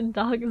three-headed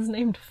dog is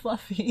named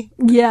Fluffy.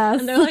 Yes.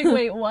 And they're like,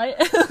 wait, what?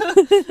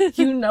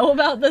 You know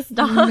about this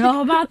dog? You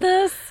know about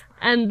this?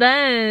 And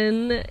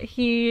then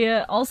he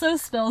also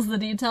spills the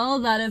detail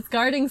that it's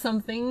guarding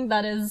something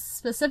that is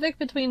specific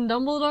between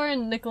Dumbledore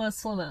and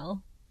Nicholas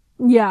Flamel.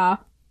 Yeah.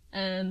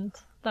 And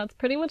that's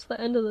pretty much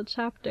the end of the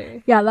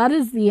chapter. Yeah, that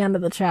is the end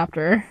of the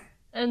chapter.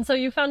 And so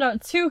you found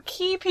out 2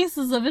 key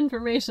pieces of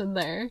information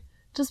there.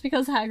 Just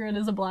because Hagrid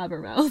is a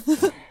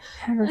blabbermouth.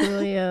 Hagrid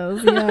really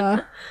is,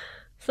 yeah.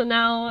 So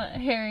now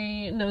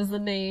Harry knows the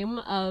name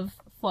of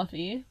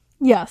Fluffy.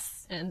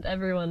 Yes. And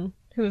everyone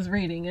who's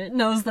reading it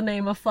knows the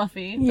name of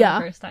Fluffy for the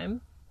first time.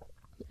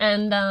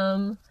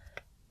 And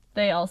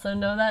they also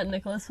know that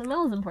Nicholas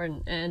Flamel is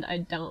important. And I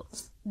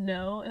don't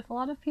know if a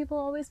lot of people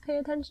always pay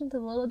attention to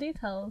the little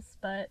details,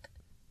 but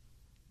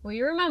we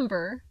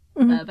remember...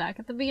 back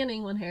at the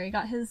beginning when Harry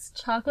got his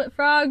chocolate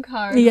frog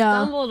card with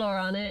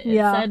Dumbledore on it, it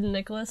said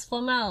Nicholas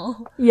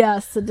Flamel.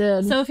 Yes, it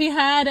did. So if he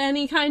had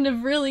any kind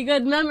of really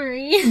good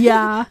memory,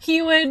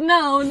 he would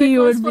know Nicholas He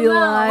would Flamel. be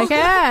like,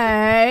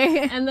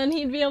 hey! And then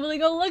he'd be able to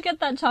go look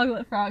at that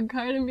chocolate frog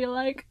card and be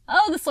like,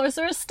 oh, the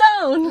Sorcerer's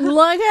Stone!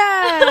 Look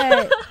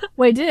at it!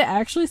 Wait, did it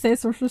actually say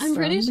Sorcerer's Stone? I'm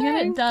pretty sure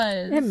it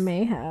does. It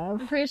may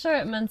have. I'm pretty sure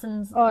it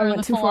mentions, or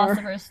the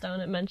Philosopher's Stone,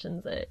 it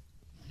mentions it.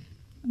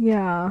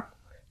 Yeah.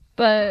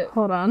 But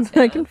hold on,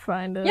 I can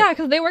find it. Yeah,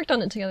 because they worked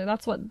on it together.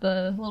 That's what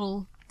the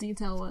little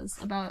detail was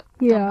about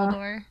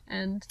Dumbledore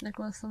and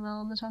Nicholas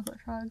Flamel and the chocolate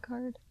frog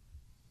card.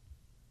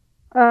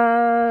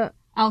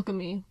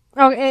 Alchemy.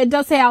 Oh, it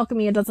does say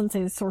alchemy. It doesn't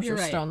say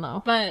Sorcerer's Stone,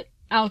 though. But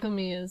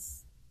alchemy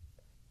is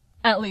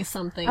at least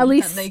something at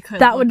least that they could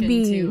that look would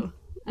be into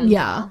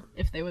well,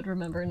 if they would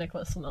remember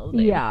Nicholas Flamel's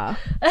name. Yeah.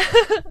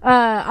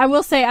 I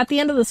will say at the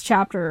end of this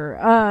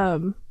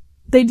chapter,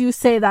 they do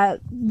say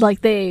that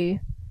they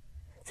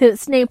say that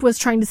Snape was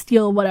trying to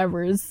steal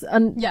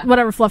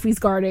whatever Fluffy's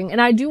guarding, and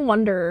I do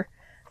wonder,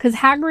 because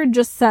Hagrid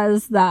just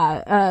says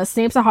that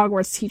Snape's a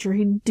Hogwarts teacher,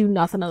 he'd do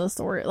nothing of the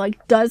sort.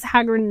 Like, does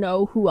Hagrid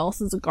know who else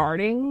is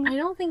guarding? I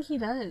don't think he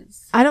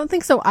does. I don't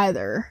think so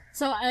either.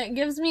 So it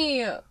gives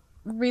me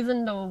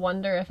reason to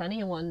wonder if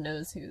anyone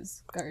knows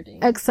who's guarding.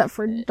 Except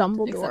for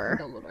Dumbledore. Except for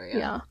Dumbledore,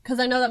 yeah. Because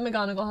I know that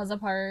McGonagall has a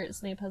part,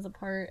 Snape has a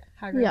part,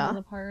 Hagrid has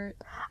a part.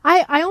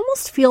 I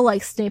almost feel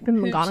like Snape and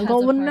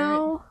McGonagall would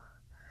know.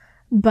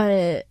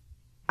 But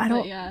I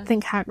don't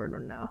think Hagrid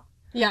would know.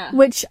 Yeah.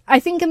 Which,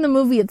 I think in the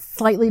movie it's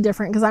slightly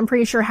different, because I'm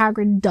pretty sure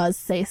Hagrid does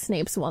say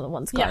Snape's one of the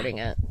ones guarding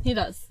it. He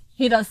does.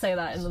 He does say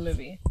that in the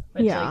movie.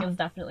 Which I think is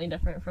definitely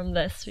different from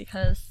this,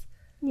 because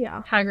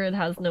Hagrid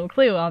has no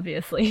clue,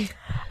 obviously.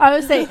 I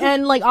would say,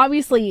 and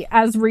obviously,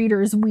 as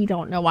readers, we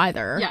don't know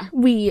either. Yeah.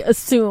 We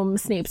assume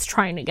Snape's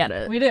trying to get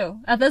it. We do.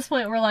 At this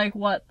point, we're like,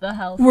 what the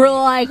hell? We're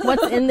like,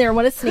 what's in there?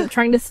 What is Snape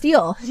trying to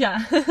steal? Yeah,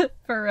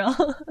 for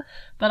real.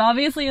 But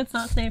obviously, it's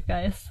not Snape,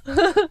 guys.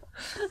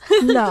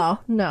 No,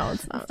 it's not.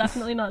 It's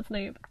definitely not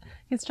Snape.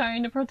 He's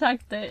trying to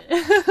protect it.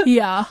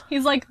 Yeah.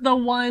 He's the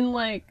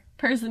one,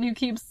 person who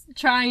keeps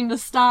trying to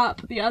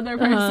stop the other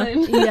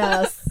person.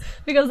 Yes.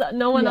 Because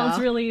no one else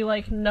really,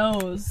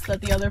 knows that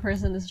the other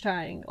person is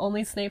trying.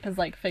 Only Snape has,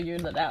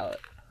 figured it out.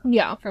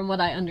 Yeah. From what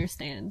I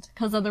understand.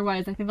 Because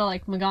otherwise, I feel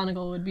like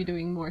McGonagall would be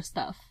doing more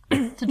stuff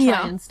to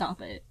try and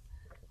stop it.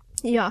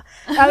 Yeah.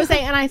 I would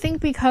say, and I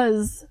think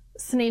because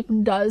Snape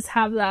does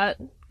have that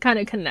kind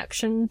of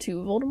connection to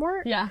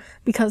Voldemort. Yeah.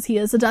 Because he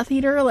is a Death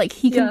Eater,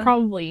 he can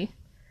probably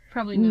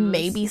knows.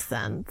 maybe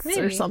sense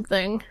or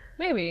something.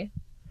 Maybe.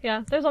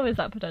 Yeah, there's always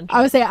that potential.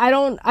 I would say I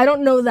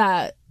don't know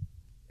that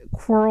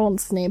Quirrell and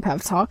Snape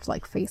have talked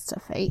like face to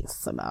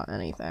face about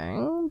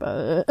anything,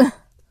 but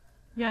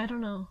yeah, I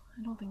don't know.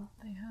 I don't think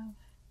they have.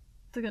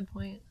 It's a good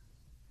point.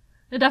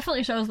 It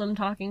definitely shows them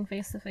talking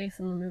face to face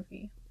in the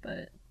movie,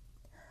 but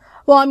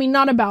well, I mean,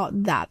 not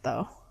about that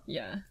though.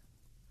 Yeah.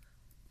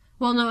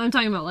 Well, no, I'm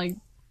talking about like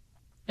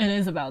it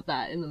is about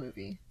that in the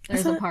movie.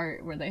 There's a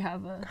part where they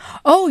have a.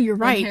 Oh, you're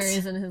right.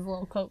 Harry's in his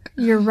little cloak.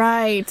 You're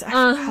right. I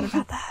forgot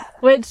about that.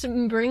 Which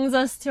brings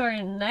us to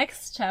our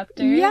next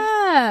chapter.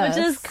 Yes.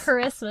 Which is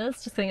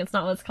Christmas. Just kidding, it's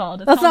not what it's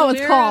called. That's not what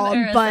it's called,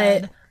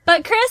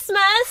 but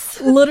Christmas!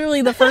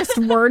 Literally the first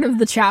word of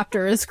the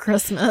chapter is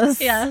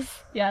Christmas. Yes.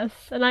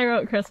 And I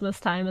wrote Christmas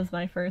time as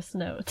my first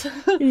note.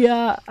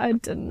 Yeah, I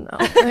didn't know.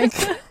 Like...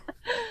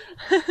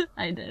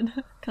 I did.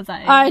 Because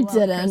I love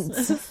didn't.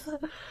 Christmas.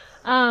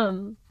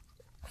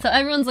 So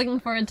everyone's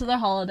looking forward to the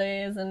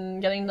holidays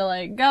and getting to,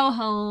 like, go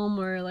home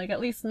or, like, at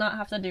least not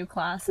have to do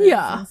classes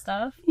and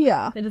stuff.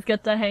 Yeah. They just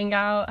get to hang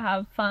out,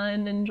 have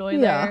fun, enjoy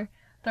their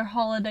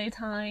holiday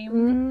time.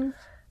 Mm-hmm.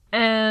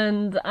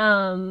 And,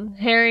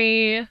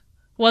 Harry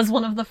was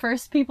one of the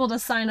first people to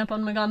sign up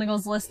on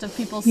McGonagall's list of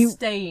people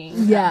staying.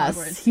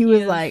 Yes. He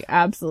was like,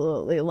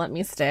 absolutely, let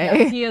me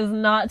stay. Yeah, he is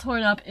not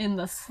torn up in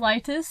the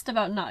slightest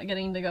about not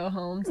getting to go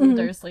home to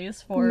the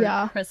Dursleys for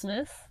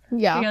Christmas.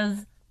 Yeah.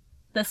 Because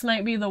this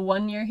might be the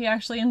one year he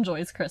actually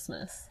enjoys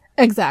Christmas.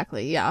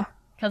 Exactly, yeah.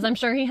 Because I'm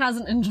sure he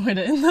hasn't enjoyed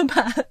it in the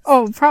past.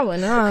 Oh, probably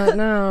not,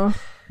 no.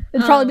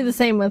 It'd probably be the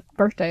same with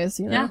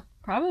birthdays, you know? Yeah,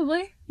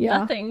 probably. Yeah.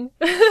 Nothing.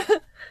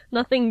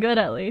 Nothing good,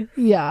 at least.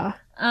 Yeah.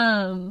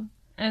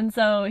 And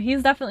so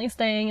he's definitely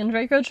staying, and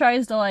Draco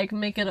tries to, like,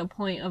 make it a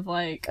point of,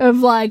 like... I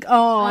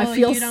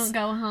feel... you don't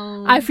go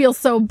home. I feel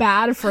so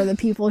bad for the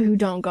people who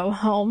don't go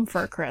home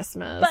for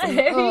Christmas. But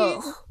Harry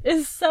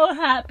is so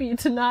happy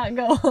to not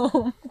go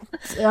home.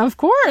 Of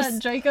course.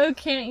 That Draco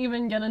can't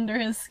even get under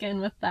his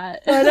skin with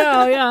that. I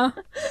know, yeah.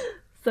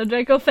 So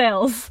Draco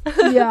fails.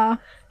 Yeah.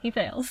 He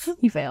fails.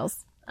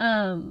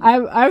 I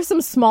have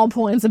some small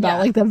points about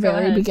like the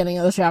very beginning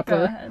of the chapter.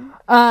 Go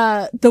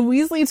ahead. The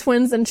Weasley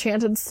twins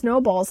enchanted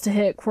snowballs to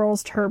hit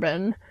Quirrell's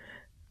turban.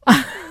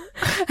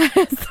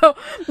 So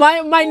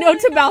my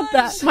note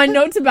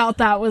about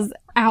that was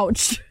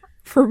ouch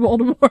for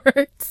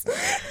Voldemort.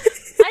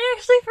 I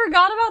actually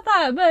forgot about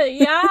that, but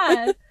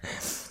yeah.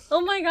 Oh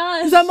my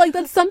gosh. So I'm like,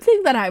 that's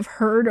something that I've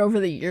heard over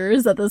the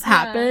years that this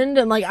happened,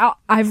 and like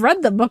I've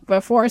read the book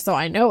before, so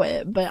I know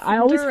it, but I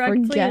always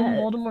directly forget. In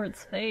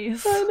Voldemort's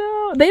face. I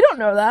know. They don't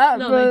know that.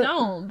 No, they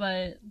don't,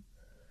 but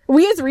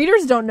we as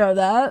readers don't know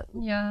that.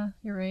 Yeah,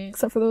 you're right.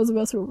 Except for those of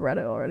us who have read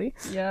it already.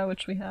 Yeah,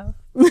 which we have.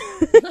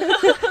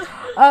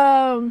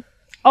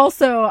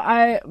 Also,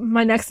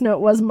 my next note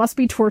was, must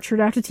be tortured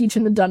to have to teach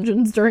in the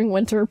dungeons during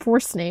winter.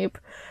 Poor Snape.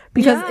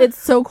 Because it's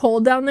so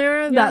cold down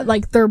there that,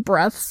 like, their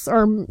breaths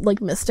are,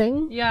 like,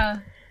 misting.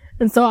 Yeah.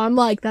 And so I'm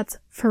like, that's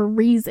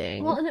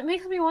freezing. Well, and it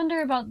makes me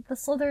wonder about the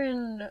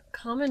Slytherin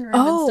common room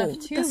and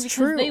stuff, too. That's because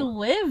true. They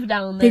live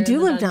down there. They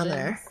do live down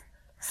there.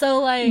 So,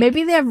 like...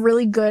 Maybe they have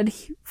really good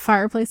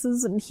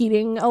fireplaces and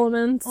heating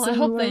elements. Well, I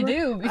hope they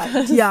do,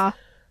 because...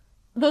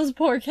 Those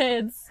poor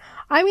kids.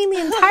 I mean, the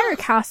entire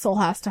castle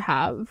has to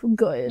have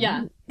good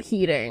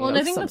heating. Well, and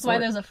I think that's why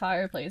there's a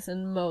fireplace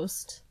in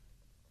most...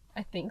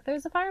 I think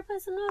there's a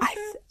fireplace in most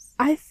rooms.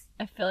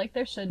 I feel like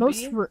there should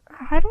be.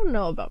 I don't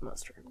know about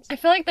most rooms. I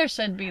feel like there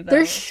should be, though.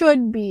 There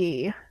should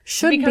be.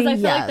 Because I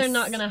feel like they're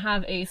not gonna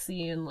have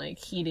AC and, like,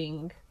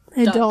 heating.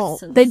 They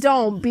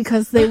don't,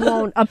 because they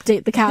won't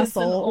update the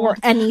castle or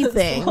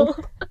anything.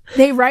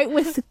 They write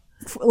with,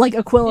 like,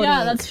 Aquility.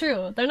 Yeah, that's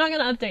true. They're not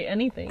gonna update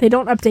anything. They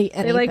don't update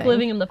anything. They like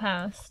living in the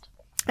past.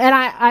 And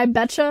I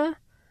betcha,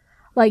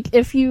 like,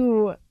 if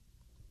you...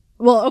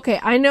 Well, okay,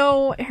 I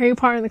know Harry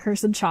Potter and the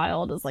Cursed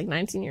Child is like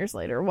 19 years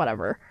later,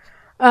 whatever.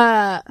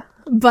 But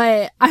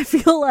I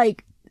feel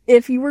like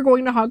if you were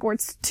going to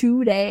Hogwarts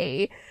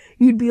today,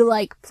 you'd be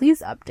like,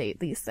 please update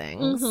these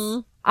things. Mm-hmm.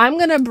 I'm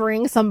gonna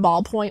bring some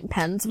ballpoint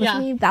pens with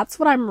me. That's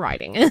what I'm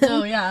writing in.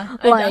 Oh yeah,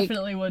 I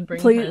definitely would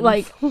bring pens.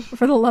 Like,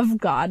 for the love of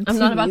God, I'm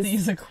not about to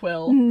use a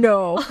quill.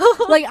 No.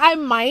 Like, I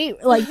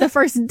might, like, the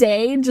first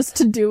day just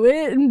to do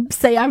it and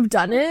say I've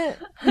done it,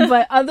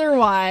 but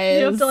otherwise...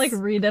 You have to, like,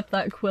 redip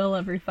that quill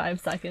every 5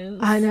 seconds.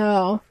 I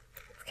know.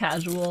 It's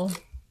casual.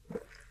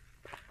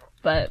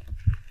 But,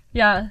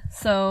 yeah,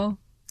 so...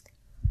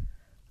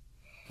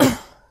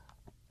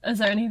 Is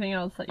there anything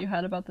else that you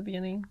had about the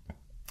beginning?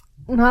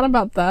 Not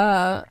about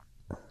that.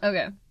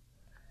 Okay.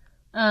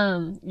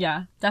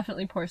 Yeah,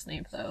 definitely poor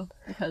Snape, though.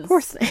 Because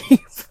poor Snape.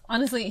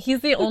 Honestly,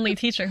 he's the only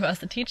teacher who has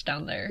to teach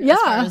down there. Yeah. As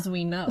far as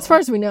we know. As far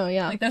as we know,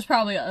 yeah. Like, there's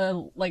probably,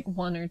 like,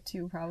 1 or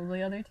 2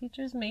 probably other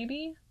teachers,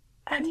 maybe,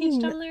 that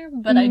teach down there,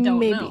 but I don't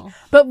know.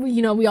 But,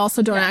 you know, we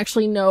also don't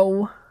actually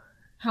know...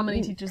 How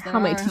many teachers there are. How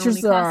many teachers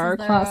there are,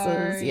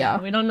 classes,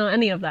 yeah. We don't know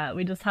any of that.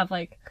 We just have,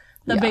 like,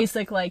 the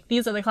basic, like,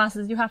 these are the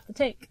classes you have to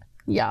take.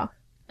 Yeah.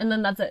 And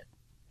then that's it.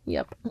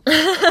 Yep.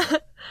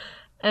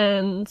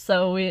 And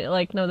so we,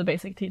 like, know the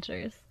basic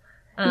teachers.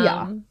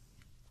 And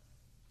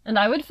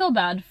I would feel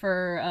bad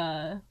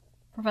for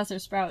Professor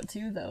Sprout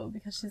too, though,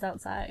 because she's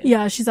outside.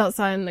 Yeah, she's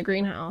outside in the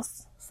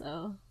greenhouse.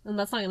 So, and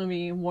that's not going to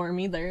be warm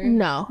either.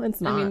 No,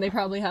 it's not. I mean, they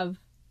probably have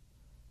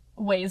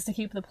ways to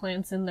keep the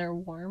plants in there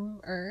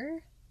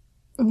warmer.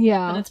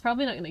 Yeah. But it's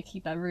probably not going to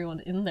keep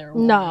everyone in there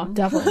warm. No,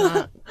 definitely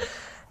not.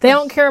 They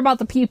don't care about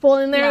the people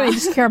in there, they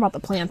just care about the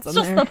plants in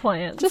there. Just the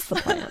plants. Just the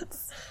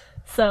plants.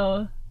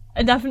 So,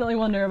 I definitely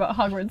wonder about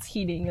Hogwarts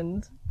heating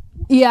and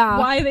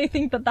why they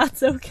think that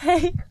that's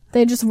okay.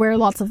 They just wear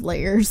lots of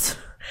layers.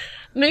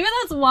 Maybe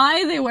that's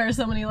why they wear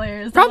so many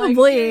layers. Probably.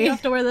 Like, you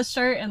have to wear the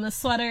shirt and the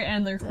sweater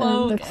and their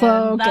cloak.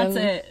 And that's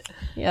it.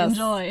 Yes.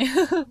 Enjoy.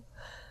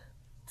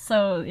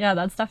 So, yeah,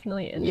 that's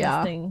definitely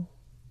interesting.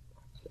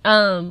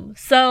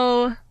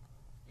 So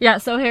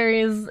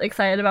Harry's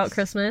excited about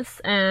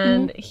Christmas,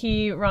 and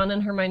Ron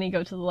and Hermione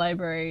go to the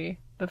library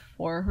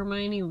before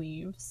Hermione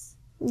leaves.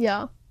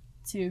 Yeah.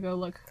 To go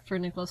look for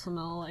Nicholas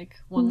Flamel, like,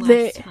 one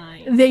last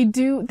time.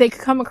 They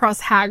come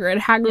across Hagrid.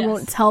 Hagrid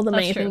won't tell them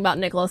anything about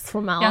Nicholas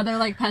Flamel. Yeah, they're,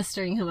 like,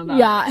 pestering him about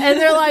it. And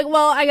they're like,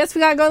 well, I guess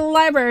we gotta go to the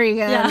library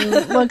again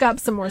and look up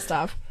some more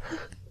stuff.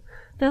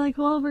 They're like,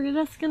 well, we're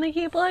just gonna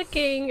keep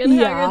looking. And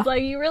Hagrid's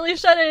like, you really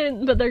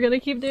shouldn't, but they're gonna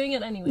keep doing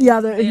it anyway.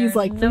 Yeah, he's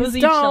like,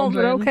 nosy don't,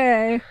 children.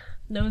 Okay.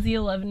 Nosy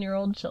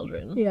 11-year-old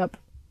children. Yep.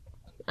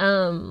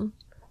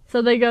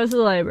 So they go to the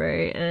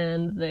library,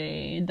 and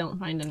they don't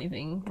find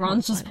anything.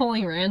 Ron's just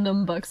pulling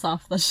random books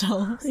off the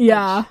shelves.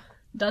 Yeah.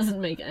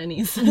 Doesn't make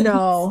any sense.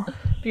 No.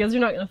 Because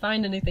you're not going to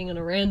find anything in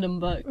a random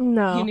book.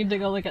 No. You need to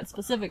go look at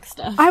specific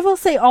stuff. I will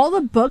say all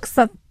the books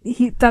that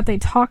they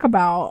talk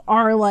about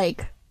are,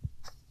 like,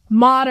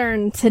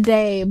 modern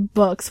today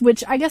books,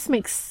 which I guess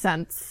makes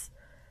sense.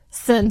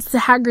 Since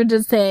Hagrid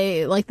did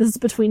say, like, this is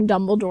between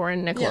Dumbledore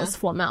and Nicholas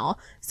Flamel.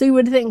 So you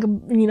would think,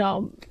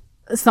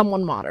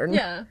 someone modern.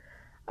 Yeah.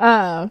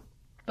 But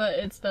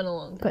it's been a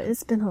long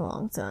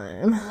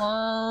time.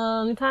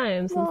 Long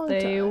time since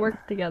they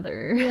worked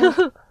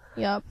together.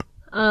 Yep.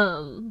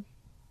 So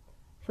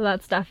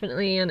that's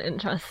definitely an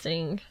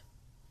interesting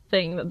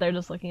thing that they're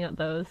just looking at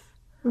those.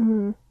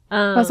 Mm-hmm.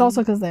 That's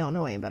also because they don't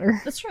know any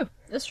better. It's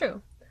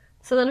true.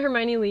 So then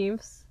Hermione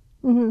leaves.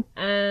 Mm-hmm.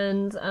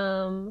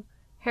 And,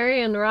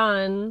 Harry and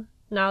Ron,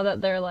 now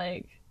that they're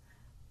like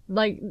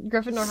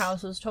Gryffindor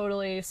house was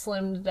totally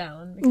slimmed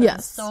down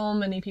because so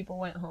many people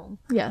went home.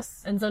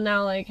 Yes. And so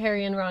now, like,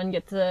 Harry and Ron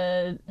get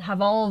to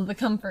have all of the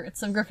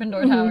comforts of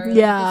Gryffindor Tower.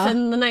 Yeah. They sit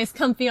in the nice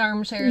comfy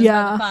armchairs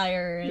by the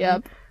fire.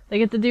 And they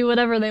get to do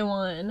whatever they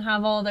want and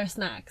have all their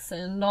snacks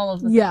and all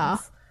of the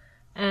things.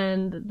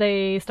 And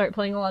they start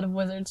playing a lot of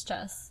wizard's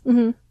chess.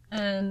 Mm-hmm.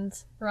 And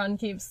Ron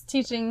keeps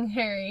teaching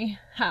Harry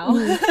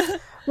how.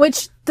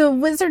 Which, the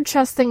wizard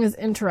chess thing is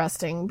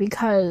interesting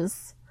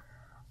because,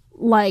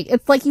 like,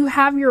 it's like you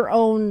have your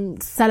own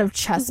set of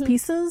chess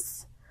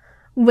pieces,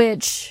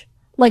 which,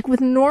 like,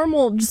 with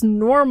normal,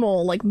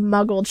 like,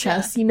 muggle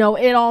chess,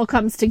 it all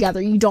comes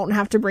together. You don't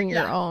have to bring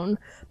your own.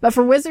 But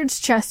for wizard's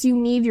chess, you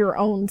need your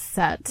own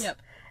set. Yep.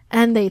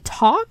 And they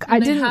talk?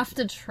 They have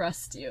to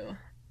trust you.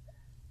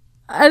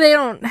 They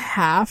don't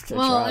have to trust you.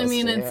 Well, I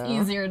mean, it's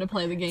easier to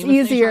play the game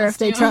if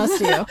they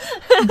trust you.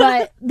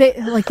 But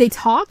they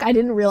talk? I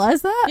didn't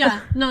realize that.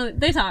 Yeah, no,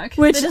 they talk.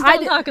 Which they just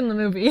don't talk in the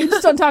movie. They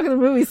just don't talk in the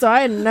movie, so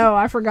I didn't know.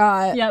 I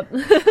forgot. Yep.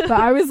 But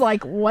I was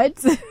like,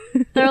 what?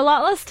 They're a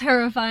lot less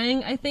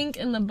terrifying, I think,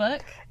 in the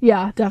book.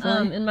 Yeah,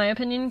 definitely. In my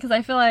opinion, because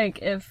I feel like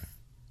if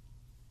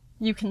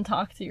you can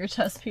talk to your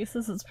chess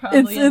pieces, it's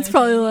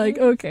probably like,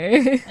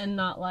 okay. And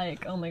not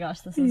like, oh my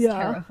gosh, this is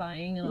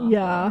terrifying and awful.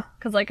 Yeah.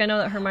 Because, like, I know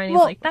that Hermione's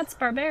like, that's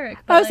barbaric.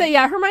 But I would say,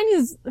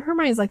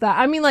 Hermione's like that.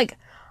 I mean, like,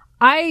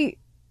 I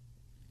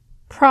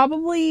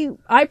personally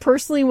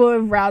would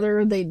have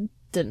rather they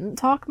didn't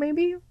talk,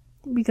 maybe,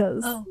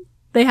 because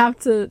they have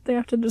to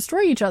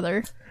destroy each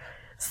other.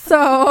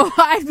 So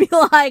I'd be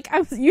like,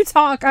 you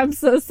talk, I'm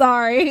so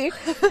sorry.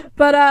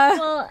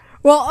 But,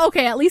 well,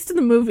 okay, at least in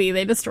the movie,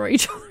 they destroy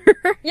each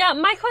other. Yeah,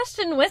 my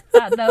question with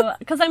that, though,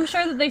 because I'm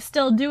sure that they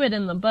still do it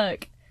in the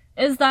book,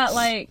 is that,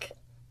 like,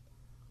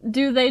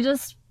 do they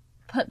just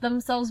put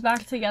themselves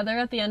back together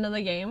at the end of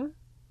the game?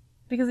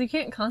 Because you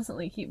can't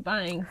constantly keep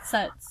buying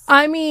sets.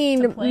 I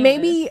mean,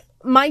 maybe,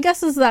 my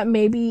guess is that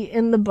maybe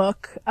in the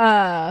book,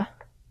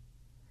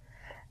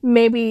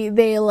 maybe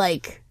they,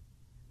 like,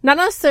 not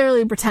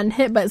necessarily pretend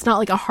hit, but it's not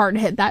like a hard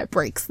hit that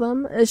breaks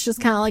them. It's just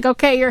kind of like,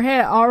 okay, you're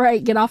hit,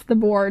 alright, get off the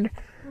board.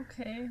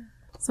 Okay.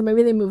 So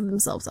maybe they move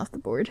themselves off the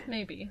board.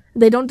 Maybe.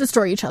 They don't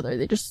destroy each other.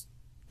 They just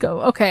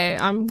go, okay,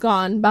 I'm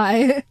gone,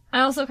 bye.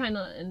 I also kind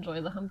of enjoy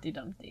the Humpty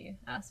Dumpty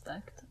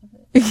aspect of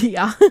it.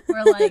 Yeah.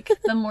 Where, like,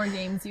 the more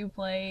games you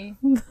play,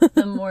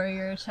 the more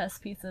your chess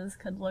pieces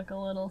could look a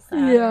little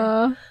sad.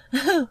 Yeah.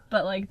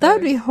 But, like, that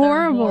would be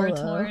horrible.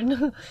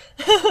 Torn.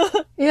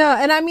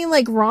 Yeah, and I mean,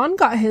 like, Ron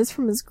got his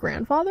from his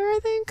grandfather, I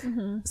think.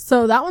 Mm-hmm.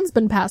 So that one's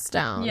been passed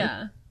down.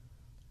 Yeah.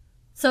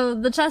 So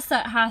the chess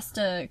set has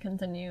to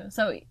continue.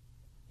 So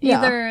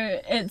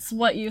either it's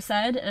what you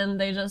said and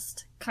they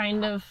just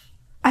kind of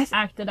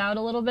act it out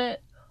a little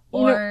bit,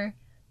 or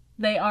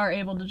they are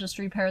able to just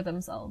repair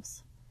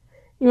themselves.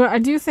 I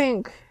do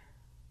think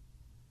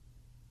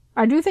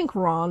I do think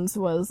Ron's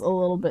was a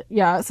little bit...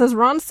 Yeah, it says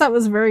Ron's set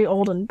was very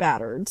old and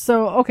battered.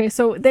 So, okay,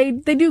 so they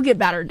do get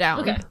battered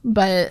down. Okay.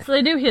 But... So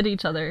they do hit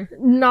each other.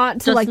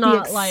 Not to, Just like,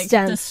 not, the like,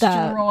 extent that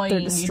destroying they're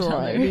each destroyed.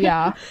 other.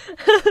 Yeah.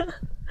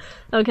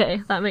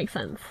 Okay, that makes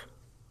sense.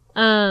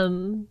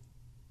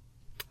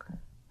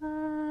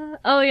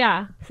 Oh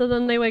yeah, so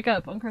then they wake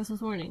up on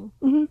Christmas morning.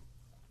 Mm-hmm.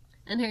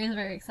 And Harry's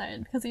very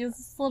excited because he has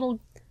this little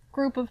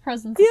group of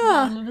presents at the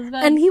bottom of his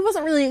bed. And he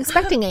wasn't really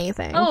expecting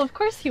anything. Oh, of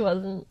course he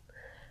wasn't.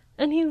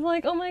 And he's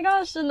like, oh my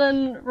gosh, and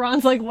then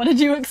Ron's like, what did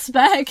you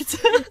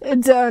expect?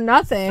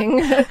 Nothing.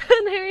 And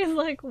Harry's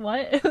like,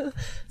 what?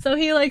 So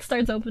he, like,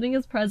 starts opening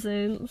his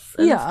presents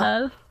and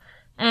stuff.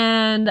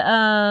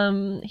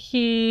 And,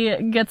 he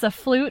gets a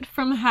flute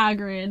from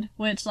Hagrid,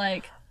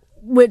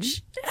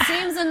 which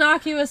seems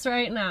innocuous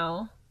right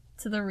now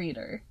to the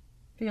reader.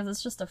 Because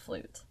it's just a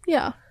flute.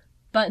 Yeah.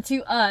 But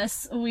to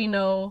us, we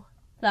know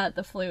that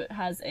the flute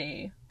has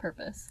a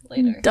purpose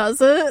later.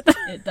 Does it?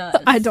 It does.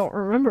 I don't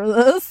remember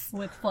this.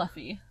 With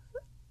Fluffy.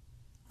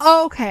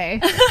 Okay.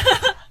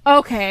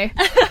 Okay.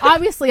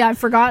 Obviously, I've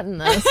forgotten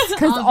this,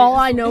 because all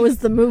I know is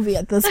the movie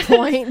at this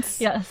point.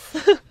 Yes.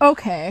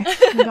 Okay.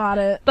 Got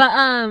it.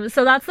 But,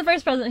 so that's the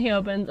first present he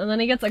opens, and then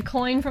he gets a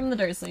coin from the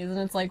Dursleys, and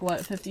it's like,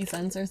 what, 50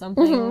 cents or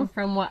something,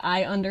 from what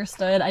I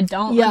understood. I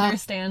don't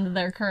understand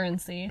their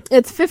currency.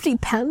 It's 50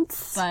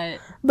 pence.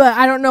 But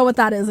I don't know what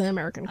that is in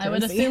American currency. I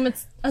would assume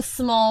it's a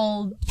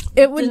small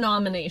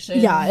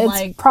denomination. Yeah, it's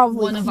like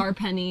probably one of our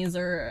pennies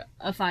or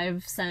a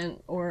 5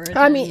 cent or a 10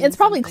 I mean, it's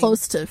probably something.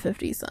 Close to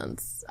 50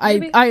 cents.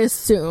 Maybe. I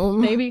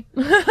assume. Maybe.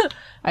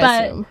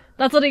 I assume.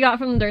 That's what he got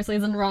from the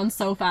Dursleys, and Ron's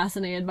so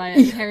fascinated by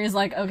it. Harry's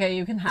like, okay,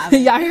 you can have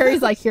it. Yeah,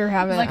 Harry's like, here,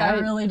 have it. He's like, I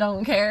really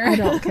don't care. I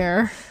don't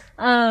care.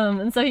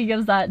 And so he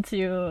gives that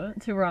to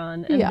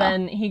Ron, and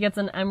then he gets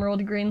an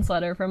emerald green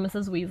sweater from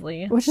Mrs.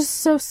 Weasley. Which is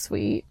so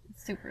sweet.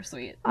 Super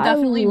sweet.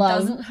 Definitely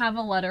doesn't have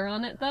a letter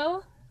on it,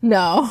 though.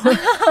 No.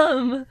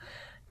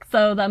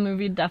 So that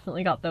movie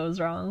definitely got those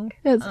wrong.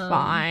 It's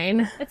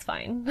fine. It's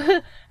fine.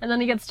 And then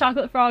he gets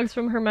chocolate frogs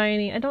from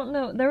Hermione. I don't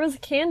know. There was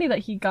candy that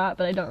he got,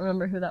 but I don't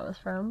remember who that was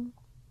from.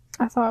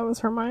 I thought it was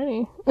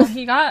Hermione. Well,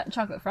 he got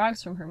chocolate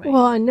frogs from Hermione.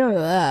 Well, I know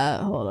that.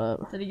 Hold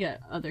up. Did he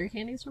get other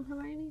candies from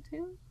Hermione,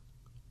 too?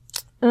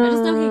 I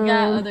just know he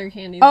got other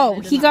candies. Oh,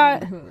 he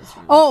got...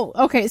 Oh,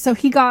 okay. So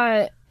he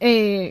got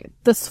the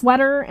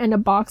sweater and a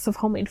box of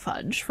homemade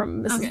fudge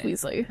from Mrs.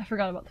 Weasley. I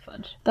forgot about the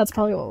fudge. That's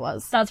probably what it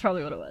was. That's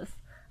probably what it was.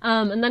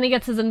 And then he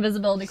gets his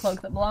invisibility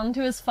cloak that belonged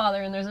to his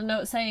father, and there's a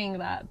note saying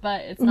that,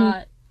 but it's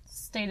not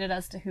stated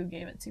as to who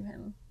gave it to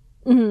him.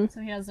 So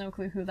he has no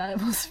clue who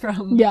that was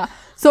from. Yeah.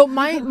 So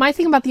my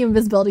thing about the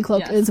invisibility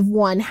cloak is,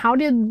 one, how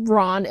did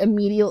Ron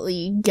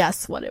immediately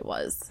guess what it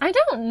was? I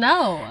don't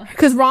know.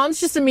 Because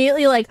Ron's just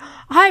immediately like,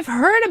 I've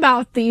heard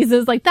about these.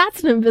 Is like,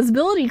 that's an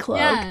invisibility cloak.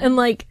 Yeah. And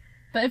like...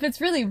 But if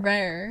it's really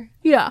rare...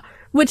 Yeah.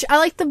 Which I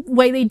like the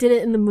way they did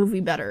it in the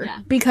movie better. Yeah.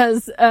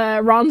 Because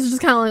Ron's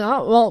just kind of like,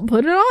 oh, well,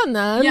 put it on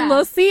then. Yeah.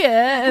 Let's see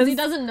it. Because he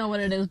doesn't know what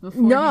it is before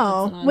he puts it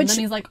on. And then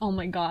he's like, oh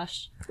my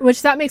gosh.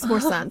 Which that makes more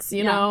sense,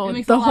 you know? It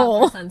makes the a lot whole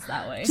more sense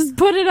that way. Just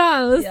put it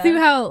on. Let's see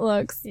how it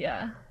looks.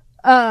 Yeah.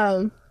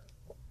 But,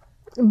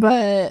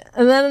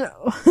 and then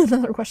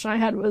another question I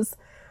had was,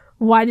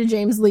 why did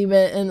James leave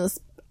it in this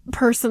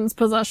person's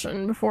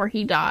possession before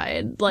he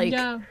died? Like,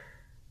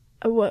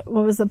 what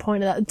was the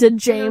point of that? Did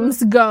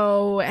James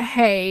go,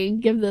 hey,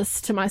 give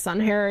this to my son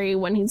Harry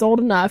when he's old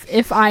enough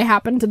if I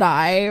happen to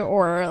die?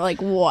 Or,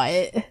 like,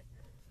 what?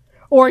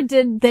 Or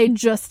did they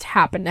just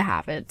happen to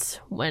have it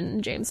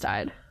when James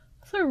died?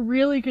 That's a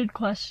really good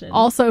question.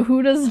 Also,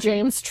 who does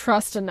James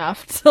trust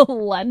enough to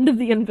lend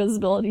the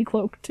invisibility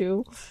cloak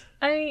to?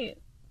 I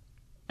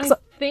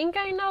think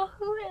I know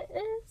who it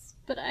is,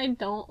 but I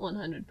don't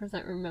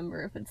 100%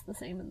 remember if it's the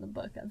same in the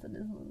book as it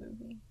is in the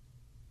movie.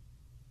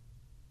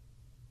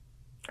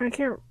 I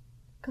can't...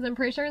 Because I'm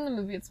pretty sure in the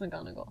movie it's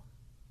McGonagall.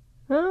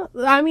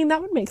 I mean,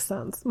 that would make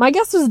sense. My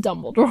guess was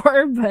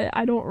Dumbledore, but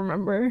I don't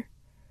remember.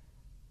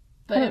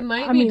 But it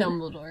might be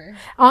Dumbledore.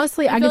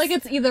 Honestly, I feel like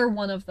it's either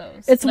one of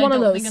those. It's one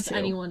of those. I don't think it's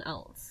anyone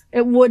else.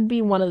 It would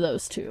be one of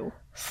those two.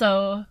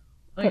 So,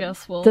 I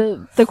guess we'll...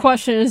 The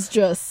question is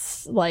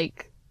just,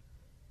 like,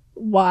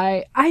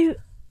 why... I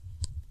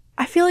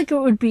feel like it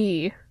would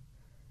be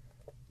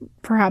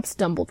perhaps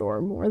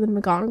Dumbledore more than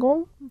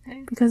McGonagall.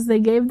 Okay. Because they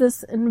gave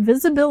this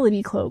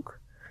invisibility cloak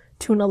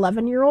to an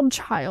 11-year-old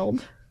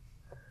child.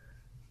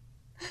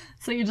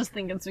 So you just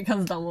think it's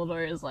because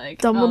Dumbledore is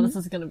like, oh, this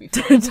is gonna be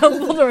fun.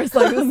 Dumbledore's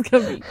like, this is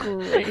gonna be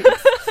great.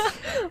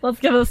 Let's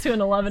give this to an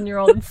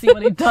 11-year-old and see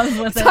what he does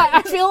with it.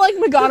 I feel like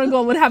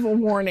McGonagall would have a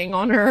warning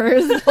on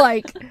hers,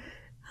 like,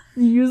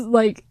 use,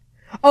 like,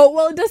 oh,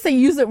 well, it does say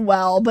use it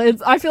well,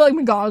 but I feel like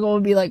McGonagall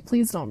would be like,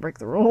 please don't break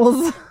the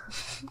rules.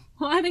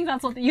 Well, I think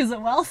that's what the use it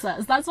well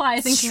says. That's why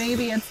I think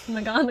maybe it's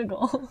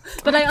McGonagall.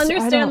 But I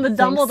understand the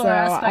Dumbledore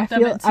aspect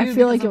of it too, I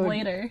feel like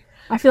later.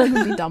 I feel like it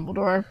would be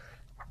Dumbledore.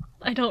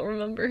 I don't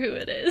remember who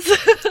it is.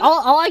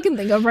 all I can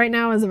think of right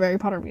now is a Harry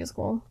Potter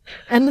musical.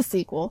 And the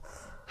sequel.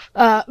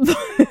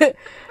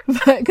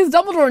 Because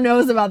Dumbledore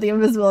knows about the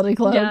invisibility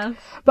cloak. Yeah.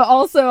 But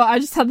also, I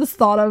just had this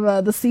thought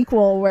of the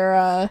sequel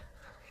where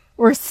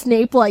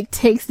Snape like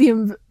takes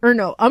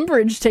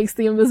Umbridge takes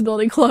the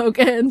invisibility cloak,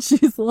 and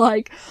she's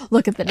like,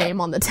 "Look at the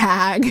name on the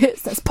tag. It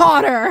says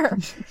Potter."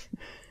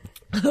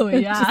 Oh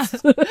yeah,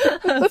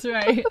 that's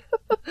right.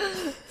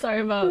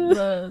 Sorry about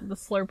the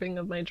slurping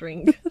of my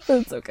drink.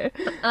 That's okay.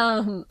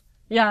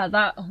 Yeah,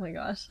 that. Oh my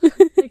gosh,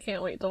 I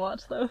can't wait to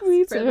watch those.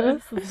 Me for too.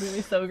 This is gonna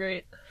be so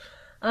great.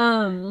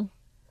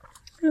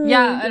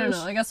 Yeah, I don't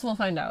know. I guess we'll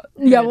find out.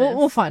 Yeah,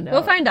 we'll find out.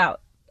 We'll find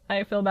out.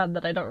 I feel bad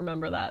that I don't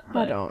remember that. But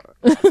I don't.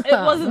 It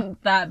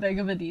wasn't that big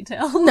of a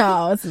detail.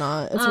 No, it's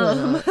not. It's really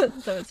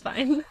not. So it's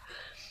fine.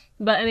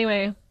 But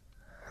anyway,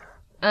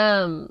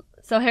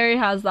 so Harry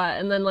has that,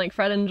 and then like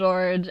Fred and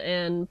George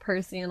and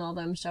Percy and all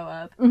them show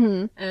up,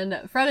 and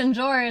Fred and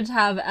George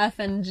have F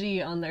and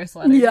G on their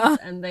sweaters, Yeah.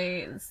 and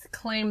they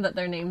claim that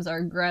their names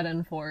are Gret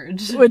and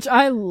Forge, Which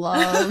I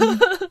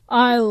love.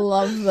 I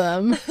love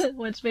them.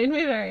 which made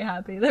me very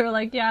happy. They were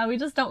like, "Yeah, we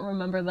just don't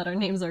remember that our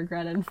names are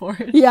Gret and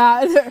Forge."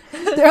 Yeah,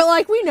 they're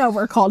like, we know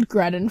we're called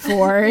Gret and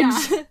Forge.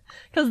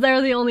 Because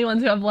they're the only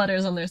ones who have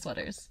letters on their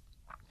sweaters.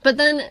 But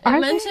then it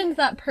mentioned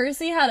that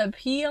Percy had a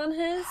P on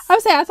his. I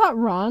would say I thought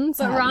Ron's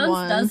But had Ron's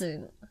one.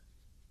 doesn't.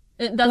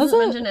 It Does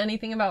doesn't it? mention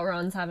anything about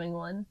Ron's having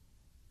one.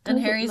 And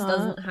Does it Harry's not?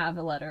 doesn't have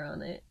a letter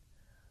on it.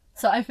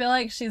 So I feel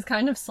like she's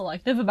kind of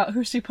selective about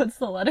who she puts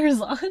the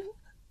letters on.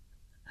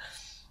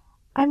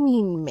 I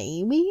mean,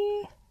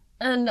 maybe.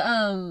 And,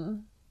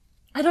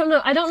 I don't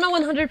know. I don't know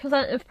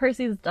 100% if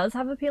Percy's does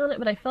have a P on it,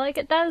 but I feel like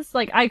it does.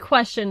 Like, I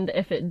questioned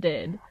if it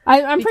did.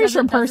 I'm pretty Because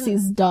sure it doesn't-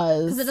 Percy's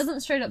does. Because it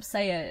doesn't straight up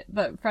say it,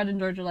 but Fred and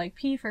George are like,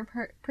 P for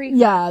prefect.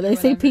 Yeah, they or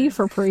say P whatever.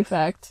 for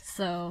prefect.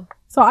 So,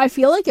 So I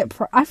feel like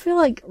I feel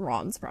like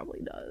Ron's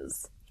probably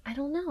does. I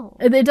don't know.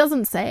 It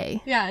doesn't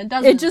say. Yeah, it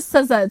doesn't. It just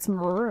says that it's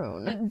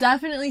maroon. It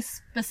definitely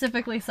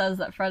specifically says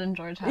that Fred and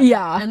George have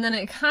Yeah. it. And then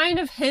it kind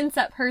of hints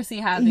at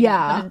Percy having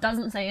Yeah. it, but it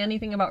doesn't say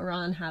anything about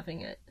Ron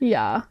having it.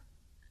 Yeah.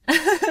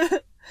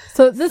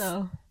 So this,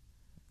 So,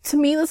 to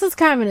me, this is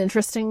kind of an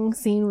interesting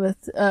scene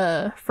with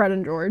Fred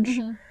and George.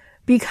 Mm-hmm.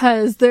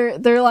 Because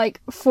they're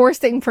like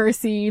forcing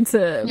Percy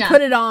to Yeah.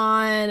 put it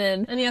on,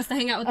 and he has to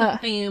hang out with the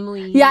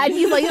family. yeah, and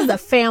he's like, this is a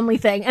family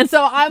thing. And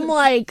so I'm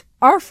like,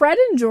 are Fred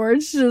and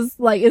George just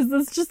like, is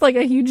this just like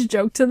a huge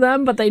joke to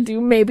them, but they do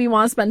maybe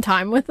want to spend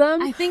time with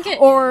them? I think it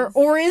is.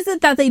 Or is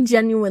it that they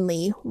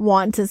genuinely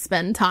want to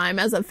spend time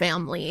as a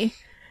family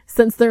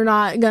since they're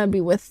not gonna be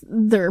with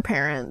their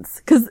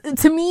parents? Cause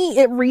to me,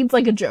 it reads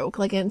like a joke,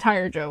 like an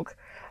entire joke.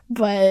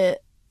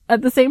 But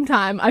at the same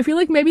time, I feel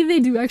like maybe they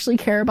do actually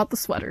care about the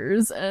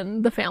sweaters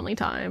and the family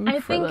time. I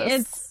for think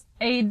this. it's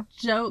a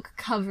joke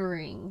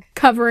covering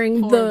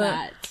covering for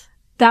that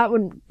that.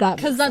 Because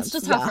Because that's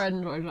just how Fred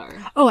and George are.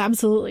 Oh,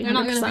 absolutely. They're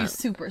not going to be 100%.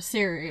 super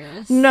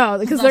serious. No,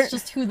 because that's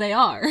just who they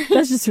are.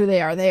 that's just who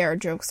they are. They are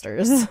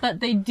jokesters. But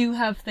they do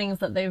have things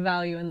that they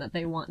value and that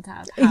they want to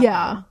have happen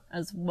Yeah.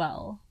 as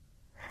well.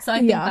 So I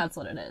think Yeah. that's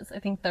what it is. I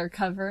think they're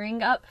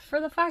covering up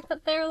for the fact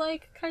that they're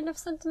like kind of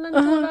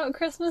sentimental about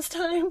Christmas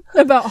time.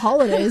 About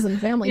holidays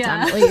and family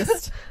time, at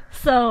least.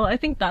 So I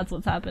think that's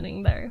what's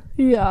happening there.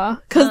 Yeah.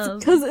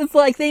 Because it's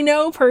like they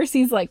know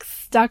Percy's like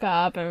stuck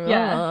up and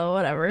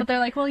whatever. But they're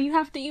like, well, you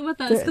have to eat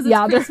with us because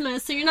Yeah, it's they're-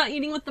 Christmas, so you're not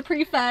eating with the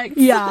prefects.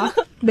 Yeah,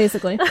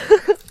 basically.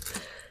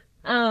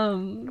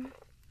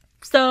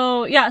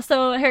 So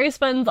Harry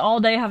spends all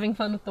day having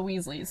fun with the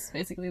Weasleys,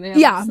 basically. They have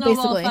Yeah, snowball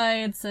basically.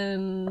 fights,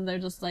 and they're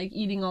just, like,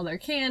 eating all their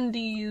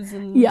candies,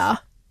 and Yeah.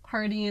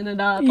 partying it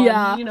up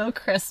Yeah. on,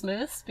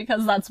 Christmas,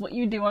 because that's what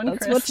you do on That's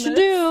Christmas. what you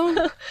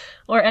do.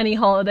 Or any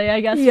holiday, I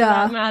guess,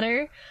 Yeah. for that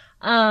matter.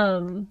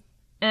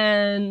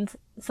 And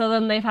so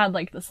then they've had,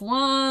 like, this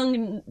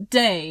long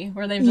day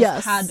where they've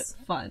just had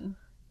fun.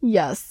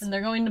 Yes. And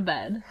they're going to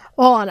bed.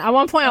 Hold on. I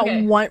want to point Okay.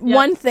 out Yep.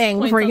 one thing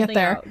Point before you get something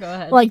there. out. Go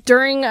ahead. Like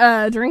during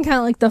kind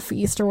of like the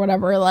feast or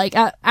whatever, like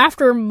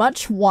after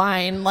much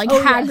wine, like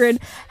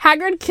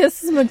Hagrid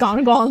kisses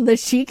McGonagall on the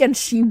cheek and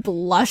she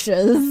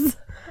blushes.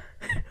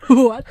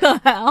 What the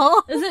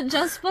hell? Is it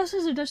just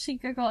blushes or does she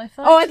giggle? I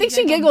feel I think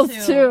she giggles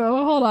too.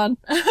 Hold on.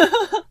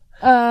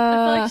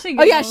 like she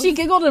Oh yeah, giggles. she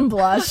giggled and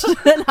blushed,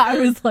 and I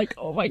was like,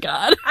 "Oh my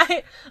god!"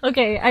 I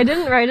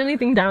didn't write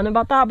anything down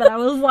about that, but I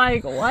was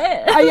like, what?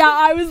 Yeah,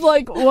 I was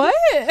like, "What?"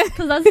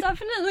 Because that's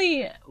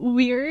definitely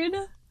weird.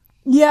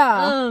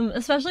 Yeah,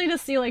 Especially to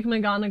see, like,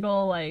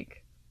 McGonagall,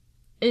 like,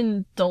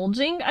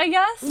 indulging, I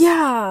guess.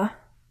 yeah.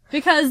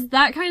 Because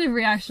that kind of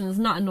reaction is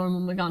not a normal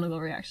McGonagall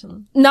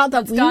reaction. Not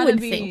that we Gotta would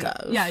be, think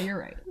of. Yeah, you're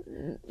right.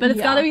 But it's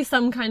gotta be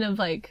some kind of,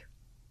 like,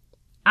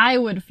 I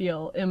would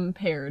feel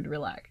impaired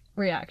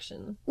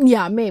reaction.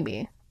 Yeah,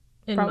 maybe.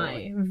 In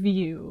Probably. my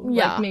view.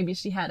 Yeah. Like, maybe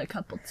she had a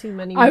couple too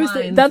many I was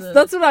wines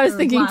that's what I was or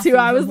thinking too. glasses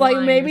I was of like,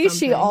 wine or maybe she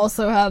something.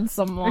 also had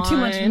some wine Or too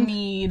much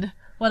mead.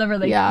 Whatever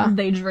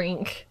they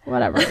drink.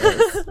 Whatever it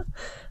is.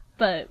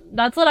 But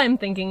that's what I'm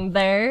thinking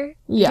there.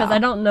 Yeah. Because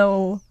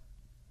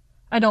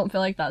I don't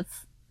feel like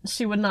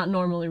she would not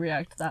normally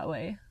react that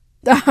way.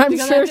 I'm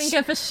Because sure I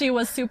think if she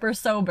was super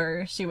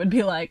sober, she would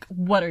be like,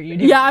 what are you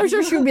doing? Yeah, I'm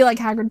sure she would be like,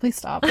 Hagrid, please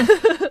stop.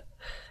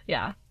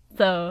 Yeah.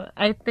 So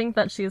I think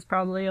that she's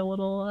probably a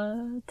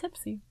little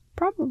tipsy.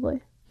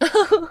 Probably.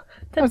 Tipsy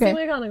Okay.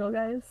 McGonagall,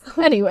 guys.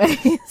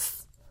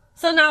 Anyways.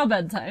 So now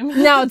bedtime.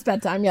 Now it's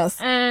bedtime, yes.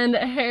 And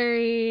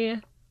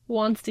Harry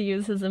wants to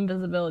use his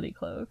invisibility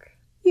cloak.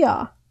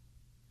 Yeah.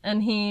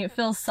 And he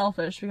feels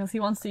selfish because he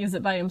wants to use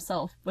it by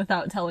himself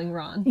without telling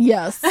Ron.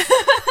 Yes.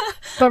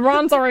 But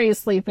Ron's already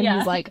asleep and Yeah.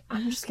 he's like,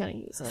 I'm just gonna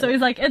use it. So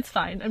he's like, it's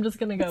fine. I'm just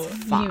gonna go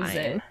use fine.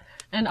 it.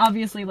 And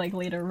obviously, like,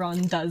 later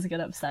Ron does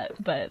get upset,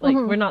 but, like,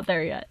 we're not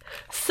there yet.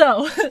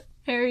 So,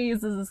 Harry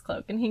uses his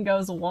cloak and he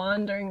goes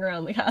wandering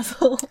around the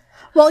castle.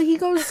 Well, he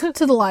goes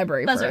to the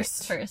library That's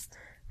first. right, first.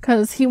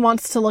 Because he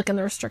wants to look in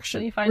the restriction.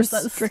 And he finds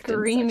that restricted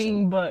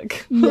screaming book.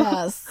 section.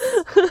 Yes.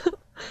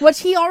 Which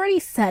he already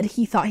said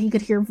he thought he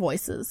could hear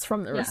voices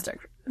from the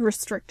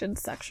restricted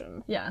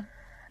section. Yeah.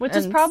 Which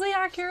is And probably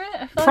accurate.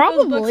 I feel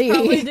probably. like those books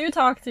probably do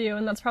talk to you,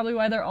 and that's probably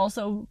why they're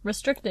also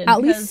restricted.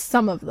 At least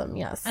some of them,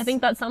 yes. I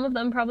think that some of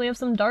them probably have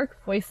some dark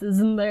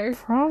voices in there.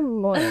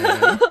 Probably.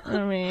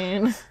 I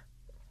mean...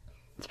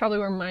 It's probably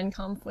where Mein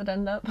Kampf would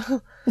end up.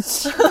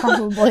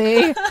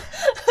 Probably.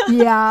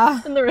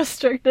 Yeah. In the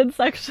restricted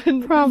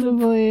section.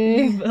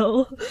 Probably.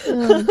 Evil.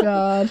 Oh,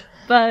 God.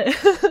 But...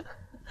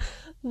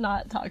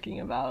 not talking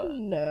about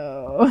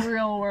No.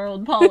 real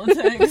world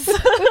politics.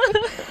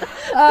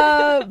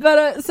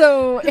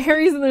 So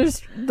Harry's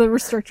in the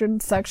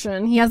restricted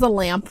section. He has a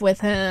lamp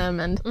with him,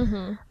 and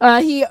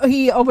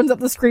he opens up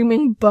the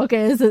screaming book,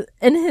 and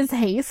in his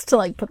haste to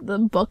like put the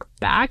book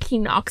back, he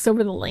knocks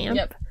over the lamp.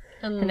 Yep.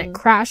 And it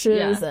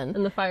crashes, Yeah,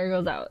 and the fire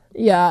goes out.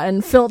 yeah,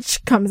 and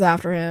Filch comes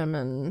after him,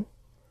 and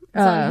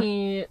So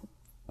he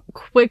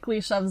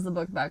quickly shoves the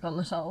book back on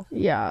the shelf,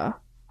 yeah,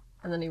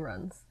 and then he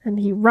runs. and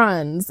he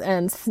runs,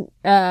 and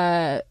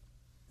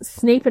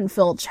Snape and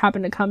Filch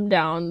happen to come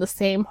down the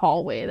same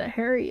hallway that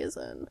Harry is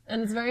in.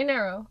 And it's very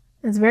narrow.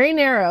 It's very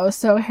narrow,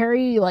 so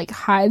Harry like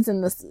hides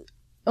in this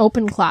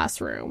open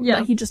classroom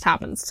that he just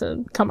happens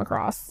to come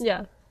across.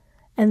 Yeah.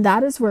 And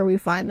that is where we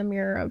find the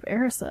Mirror of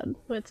Erised.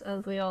 Which,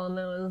 as we all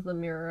know, is the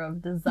Mirror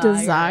of Desire.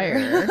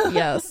 Desire,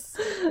 yes.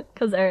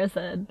 Because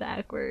Erised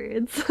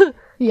backwards.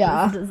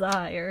 Yeah. is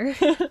Desire.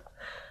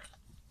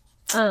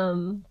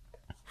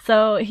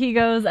 So he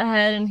goes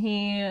ahead and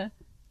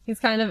he's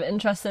kind of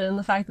interested in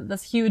the fact that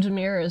this huge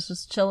mirror is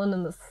just chilling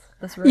in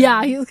this room.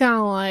 Yeah, he's kind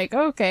of like,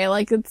 okay,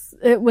 like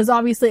it was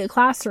obviously a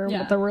classroom, Yeah.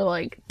 but there were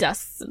like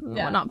desks and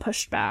whatnot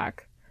pushed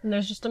back. And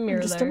there's just a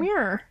mirror Just there. a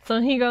mirror. So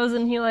he goes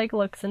and he like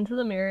looks into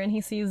the mirror and he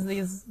sees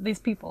these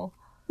people.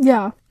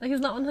 Yeah. Like he's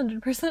not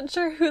 100%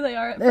 sure who they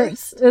are at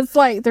first. It's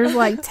like there's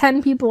like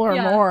 10 people or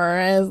Yeah. more,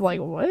 and it's like,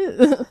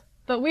 what?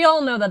 But we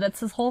all know that it's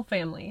his whole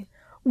family.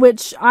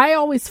 Which I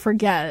always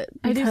forget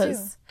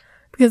because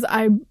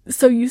I'm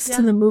so used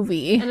to the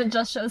movie. And it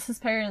just shows his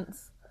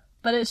parents.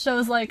 But it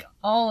shows, like,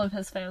 all of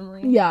his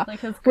family. Yeah. Like,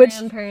 his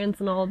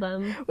grandparents and all of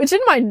them. Which in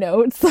my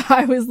notes,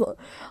 I was,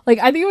 like,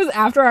 I think it was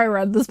after I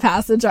read this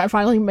passage, I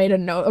finally made a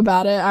note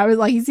about it. I was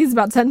like, he sees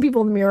about 10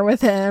 people in the mirror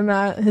with him,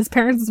 his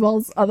parents as well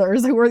as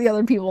others who were the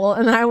other people,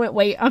 and I went,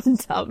 wait, I'm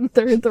dumb.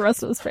 They're the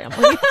rest of his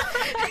family.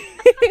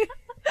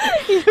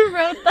 You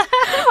wrote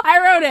that? I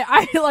wrote it.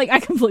 I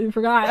completely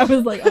forgot. I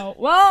was like, oh,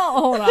 well,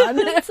 hold on.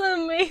 It's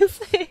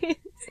amazing.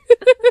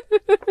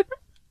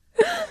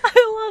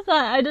 I love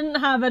that. I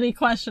didn't have any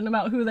question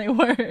about who they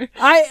were.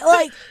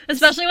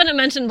 Especially when it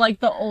mentioned,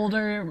 like, the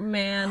older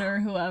man or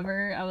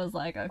whoever. I was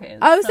like, okay.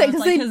 I would so say, it's,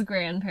 because like, they... his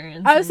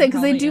grandparents. I would say,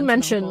 because they probably do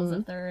aunts and uncles,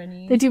 mention... if there are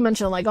any. They do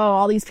mention, like, oh,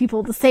 all these people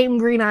with the same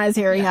green eyes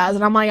Harry has,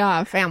 and I'm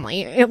like,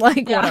 family.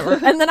 Whatever.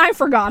 And then I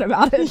forgot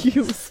about it.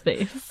 You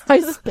space.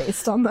 I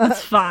spaced on that.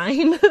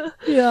 Fine.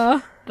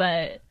 Yeah.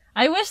 But...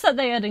 I wish that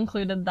they had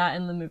included that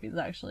in the movies,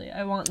 actually.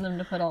 I want them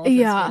to put all of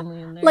his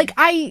family in there. Like,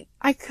 I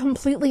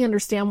completely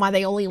understand why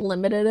they only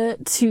limited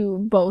it to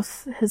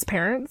both his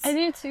parents. I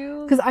do,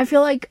 too. Because I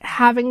feel like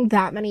having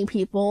that many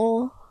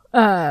people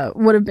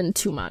would have been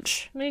too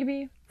much.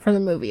 Maybe. For the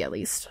movie, at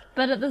least.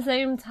 But at the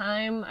same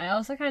time, I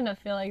also kind of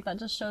feel like that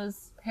just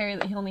shows Harry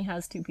that he only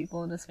has 2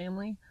 people in his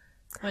family.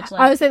 Which, like...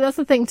 I would say that's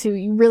the thing, too.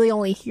 You really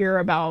only hear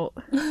about,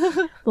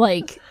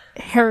 like,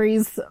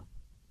 Harry's...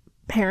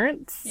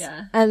 parents,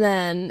 and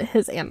then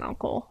his aunt and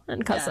uncle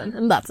and cousin,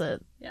 and that's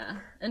it. Yeah,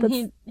 and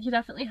he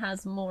definitely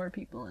has more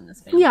people in his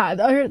family.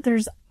 Yeah,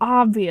 there's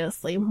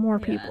obviously more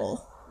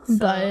people,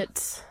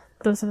 but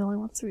those are the only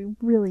ones we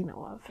really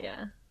know of.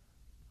 Yeah,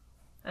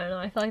 I don't know.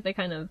 I feel like they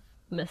kind of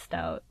missed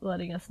out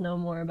letting us know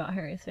more about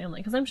Harry's family,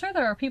 because I'm sure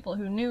there are people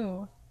who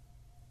knew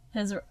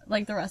his,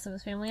 like, the rest of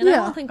his family, and I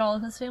don't think all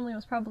of his family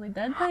was probably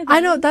dead by then. I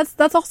know,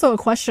 that's also a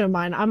question of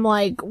mine. I'm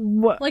like,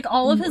 what? Like,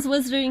 all of his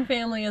wizarding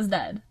family is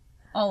dead.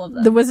 All of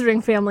them. The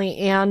Wizarding family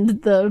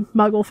and the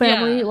Muggle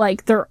family,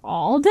 like, they're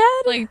all dead?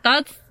 Like,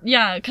 that's,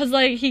 because,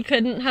 like, he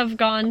couldn't have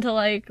gone to,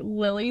 like,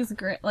 Lily's,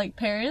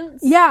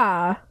 parents?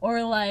 Yeah.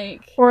 Or,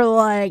 like...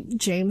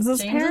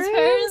 James's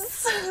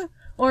parents?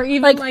 Or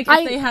even, like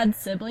if they had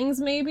siblings,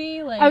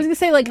 maybe? Like, I was gonna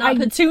say, like, not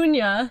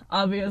Petunia,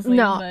 obviously.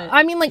 No, but...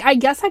 I mean, like, I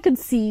guess I could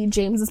see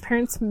James's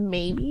parents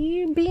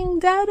maybe being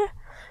dead.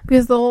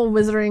 Because the whole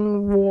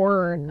Wizarding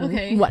War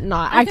and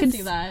whatnot. I could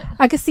see that.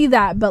 I could see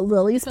that, but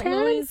Lily's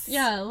parents?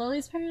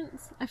 Lily's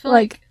parents. I feel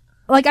like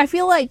I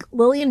feel like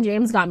Lily and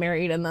James got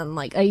married and then,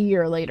 like, a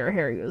year later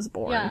Harry was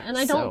born. Yeah, and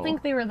I don't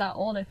think they were that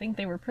old. I think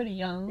they were pretty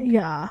young.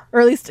 Yeah.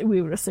 Or at least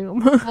we would assume.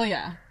 Well,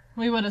 yeah.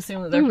 We would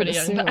assume that they're pretty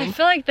young. But I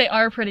feel like they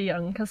are pretty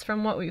young, because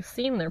from what we've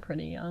seen, they're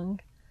pretty young.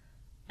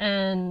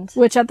 And...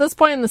 Which, at this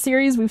point in the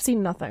series, we've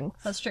seen nothing.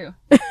 That's true.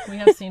 We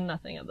have seen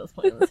nothing at this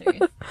point in the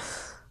series.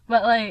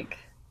 But, like,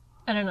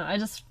 I don't know.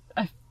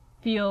 I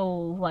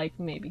feel like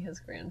maybe his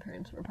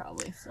grandparents were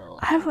probably still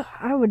alive.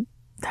 I would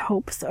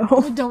hope so.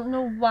 I don't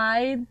know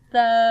why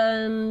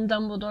then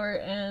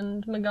Dumbledore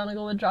and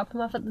McGonagall would drop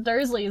him off at the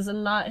Dursleys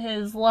and not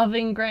his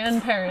loving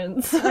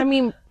grandparents. I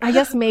mean, I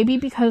guess maybe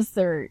because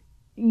they're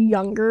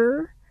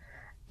younger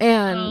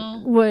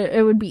and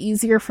it would be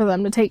easier for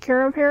them to take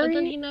care of Harry. But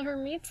then he never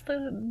meets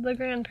the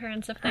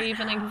grandparents if they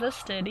even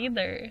existed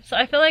either. So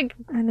I feel like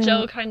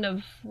Jo kind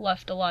of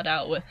left a lot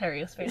out with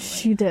Harry's family.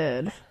 She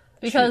did.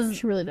 Because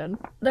she really did.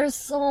 There's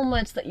so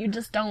much that you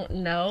just don't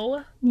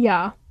know.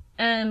 Yeah.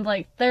 And,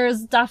 like,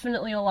 there's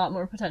definitely a lot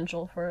more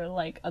potential for,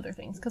 like, other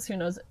things. Because who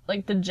knows,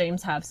 like, did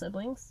James have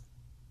siblings?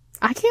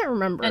 I can't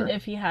remember. And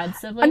if he had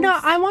siblings? No,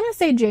 I want to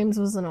say James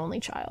was an only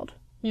child.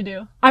 You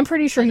do? I'm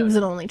pretty sure he was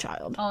an only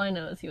child. All I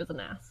know is he was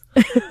an ass.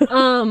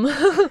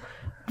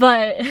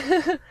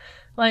 But,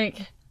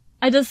 like,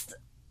 I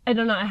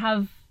don't know, I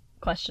have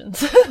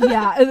questions.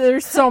 Yeah,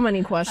 there's so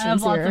many questions here. I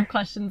have lots of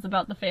questions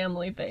about the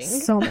family thing.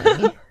 So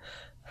many.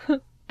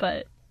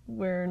 But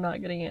we're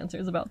not getting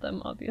answers about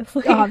them,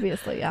 obviously.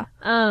 Obviously, yeah.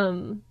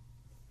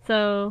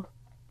 So,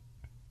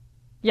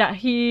 yeah,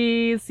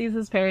 he sees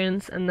his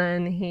parents and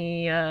then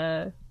he,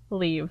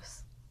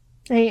 leaves.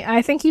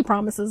 I think he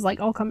promises, like,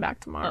 I'll come back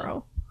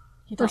tomorrow.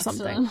 He or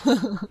something.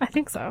 I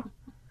think so.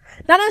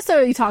 Not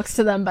necessarily talks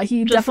to them, but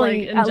he just,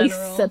 definitely, like, at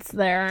least sits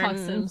there and...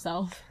 talks to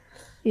himself.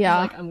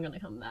 Yeah. He's like, I'm gonna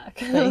come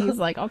back. But he's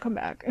like, I'll come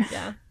back.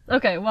 Yeah.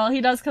 Okay, well, he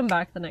does come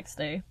back the next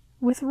day.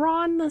 With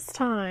Ron this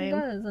time. He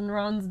does, and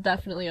Ron's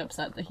definitely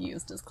upset that he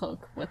used his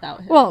cloak without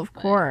him. Well, of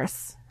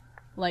course.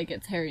 Like,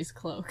 it's Harry's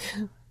cloak.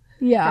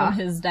 Yeah. From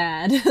his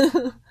dad.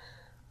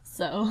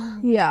 So.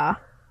 Yeah.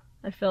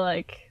 I feel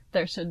like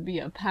there should be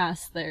a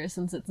pass there,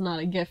 since it's not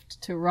a gift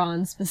to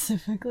Ron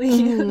specifically.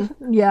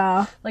 Mm-hmm.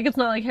 Yeah. Like, it's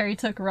not like Harry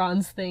took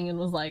Ron's thing and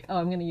was like, oh,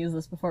 I'm gonna use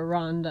this before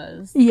Ron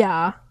does.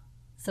 Yeah.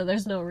 So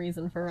there's no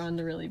reason for Ron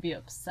to really be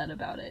upset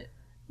about it.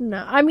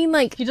 No, I mean,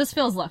 like... He just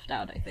feels left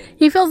out, I think.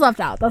 He feels left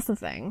out, that's the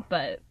thing.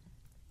 But,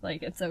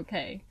 like, it's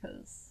okay,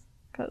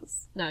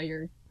 because now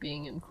you're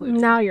being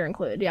included. Now you're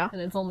included, yeah. And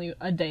it's only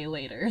a day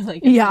later.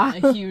 Like, it's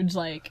not a huge,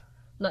 like...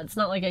 It's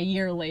not like a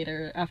year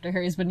later after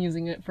Harry's been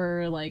using it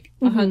for, like,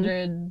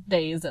 100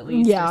 days at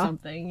least or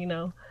something, you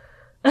know?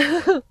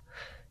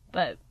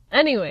 But,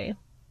 anyway.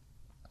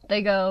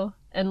 They go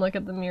and look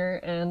at the mirror,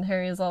 and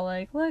Harry's all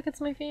like, look,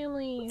 it's my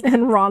family.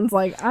 And Ron's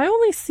like, I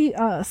only see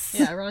us.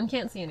 Yeah, Ron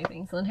can't see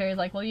anything. So then Harry's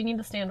like, well, you need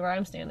to stand where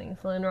I'm standing.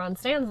 So then Ron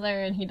stands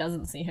there, and he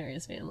doesn't see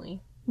Harry's family.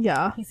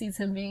 Yeah. He sees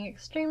him being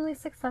extremely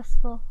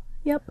successful.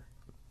 Yep.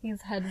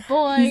 He's head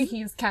boy,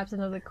 he's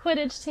captain of the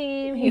Quidditch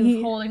team,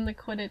 he's holding the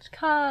Quidditch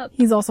cup.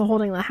 He's also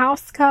holding the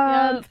house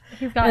cup. Yep,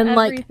 he's got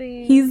everything.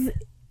 Like,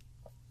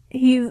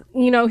 he's,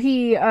 you know,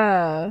 he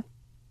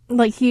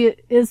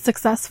is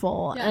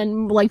successful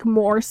and, like,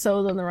 more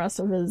so than the rest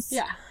of his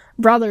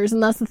brothers,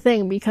 and that's the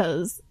thing,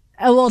 because,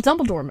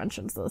 Dumbledore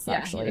mentions this,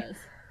 actually. He does.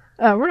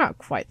 We're not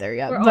quite there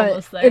yet, but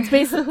almost there. It's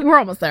basically, we're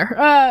almost there.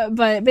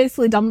 But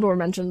basically Dumbledore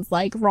mentions,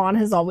 like, Ron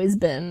has always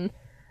been,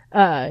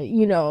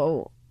 you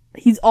know,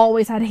 he's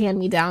always had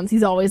hand-me-downs.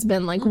 He's always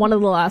been, like, one of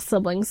the last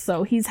siblings,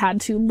 so he's had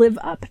to live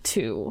up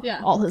to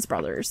all his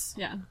brothers.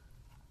 Yeah.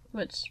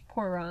 Which,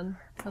 poor Ron.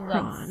 Because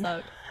that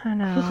sucked. I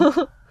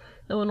know.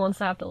 No one wants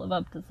to have to live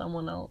up to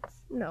someone else.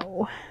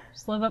 No.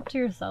 Just live up to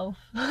yourself.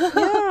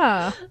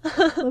 Yeah.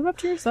 Live up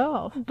to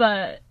yourself.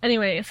 But,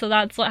 anyway, so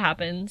that's what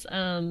happens.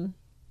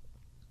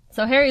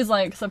 So Harry's,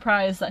 like,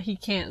 surprised that he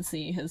can't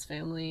see his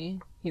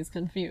family. He's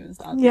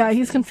confused, obviously. Yeah,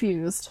 he's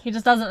confused. He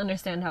just doesn't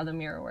understand how the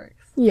mirror works.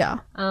 Yeah.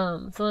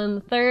 So then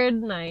the third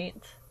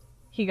night,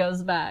 he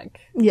goes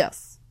back.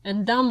 Yes.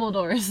 And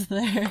Dumbledore's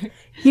there.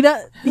 He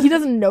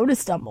doesn't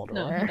notice Dumbledore.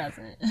 No, he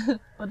doesn't.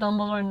 But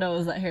Dumbledore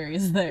knows that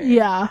Harry's there.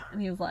 Yeah.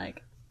 And he's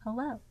like,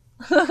 hello.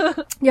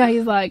 Yeah,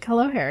 he's like,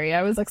 hello, Harry.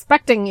 I was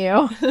expecting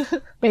you.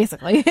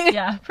 Basically.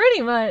 Yeah,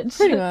 pretty much.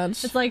 Pretty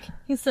much. It's like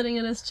he's sitting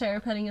in his chair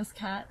petting his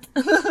cat.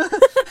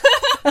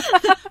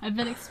 I've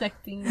been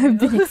expecting you. I've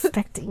been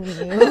expecting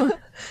you.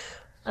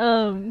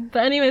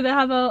 But anyway, they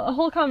have a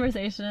whole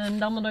conversation,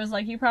 and Dumbledore's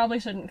like, you probably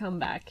shouldn't come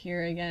back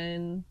here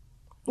again.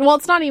 Well,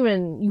 it's not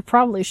even, you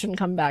probably shouldn't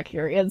come back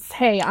here. It's,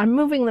 hey, I'm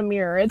moving the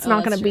mirror. It's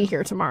not going to be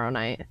here tomorrow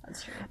night.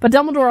 That's true. But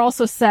Dumbledore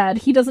also said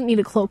he doesn't need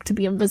a cloak to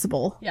be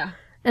invisible. Yeah.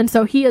 And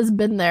so he has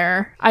been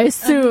there, I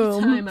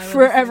assume,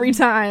 every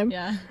time.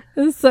 Yeah.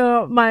 And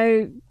so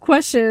my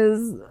question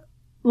is,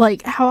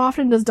 like, how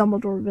often does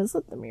Dumbledore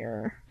visit the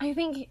mirror? I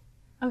think,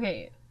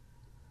 okay,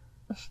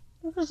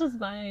 this is just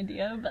my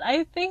idea, but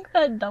I think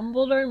that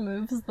Dumbledore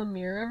moves the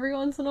mirror every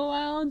once in a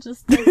while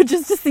just to,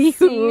 Just to see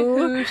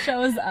who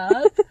shows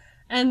up.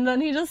 And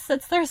then he just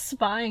sits there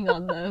spying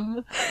on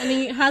them. And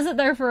he has it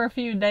there for a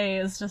few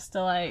days just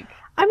to, like...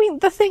 I mean,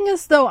 the thing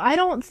is, though, I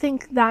don't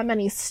think that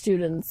many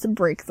students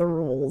break the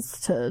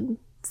rules to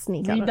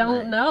sneak out. We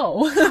don't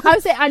know. I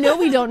would say, I know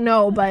we don't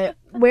know, but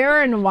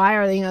where and why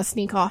are they going to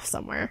sneak off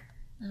somewhere?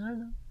 I don't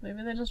know.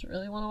 Maybe they just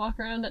really want to walk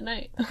around at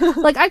night.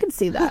 Like, I could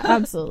see that.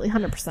 Absolutely.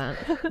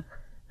 100%.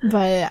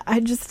 But I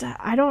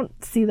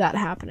don't see that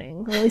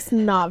happening. Or at least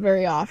not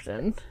very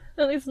often.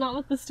 At least not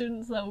with the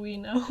students that we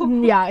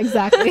know. Yeah,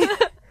 exactly.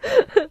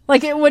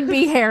 Like, it would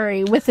be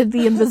Harry with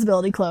the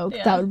invisibility cloak.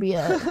 Yeah. That would be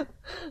it.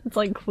 It's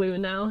like Clue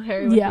now.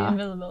 Harry with the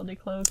invisibility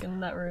cloak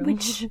in that room.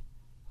 Which,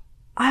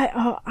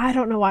 I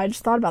don't know why I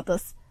just thought about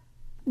this.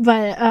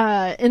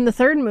 But, in the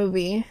third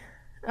movie,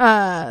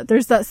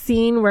 there's that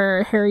scene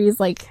where Harry's,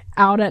 like,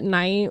 out at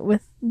night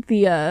with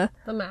the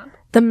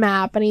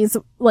map, and he's,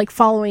 like,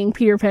 following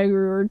Peter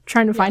Pettigrew,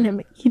 trying to find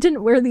him. He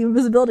didn't wear the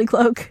invisibility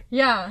cloak.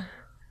 Yeah.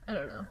 I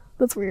don't know.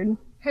 That's weird.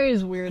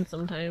 Harry's weird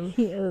sometimes.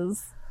 He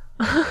is.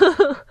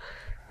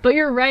 But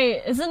you're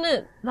right, isn't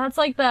it? That's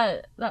like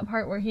that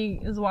part where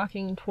he is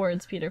walking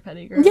towards Peter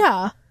Pettigrew.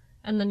 Yeah.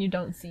 And then you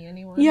don't see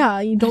anyone.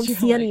 Yeah, you don't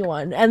see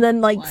anyone. And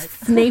then, like,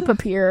 Snape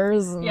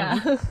appears. And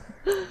yeah.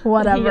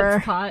 Whatever.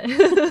 He gets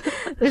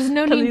caught. There's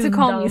no need to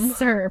call me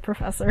sir,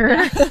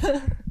 Professor.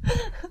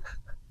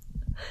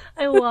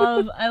 I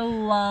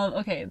love,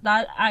 okay,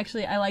 that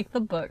actually, I like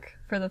the book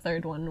for the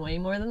third one way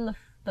more than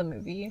the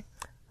movie.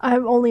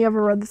 I've only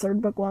ever read the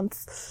third book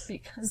once.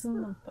 Because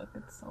in the book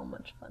it's so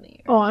much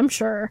funnier. Oh, I'm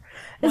sure.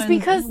 It's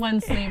because... When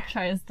Snape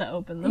tries to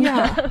open the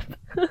map.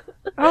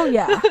 Oh,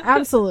 yeah.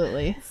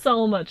 Absolutely.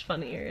 So much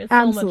funnier. It's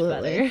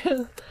absolutely.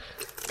 So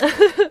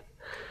much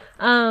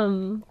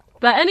better.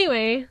 But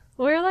anyway,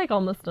 we're like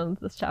almost done with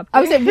this chapter.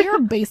 I would say we are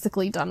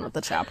basically done with the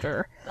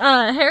chapter.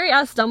 Harry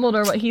asks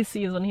Dumbledore what he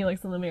sees when he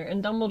looks in the mirror,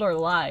 and Dumbledore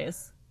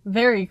lies.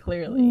 Very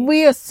clearly.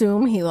 We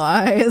assume he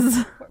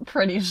lies. We're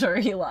pretty sure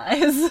he lies.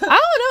 I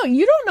don't know.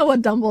 You don't know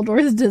what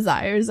Dumbledore's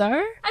desires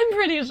are. I'm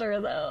pretty sure,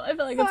 though. I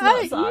feel like it's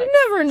not socks. You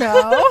never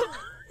know.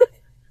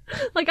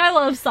 Like, I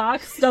love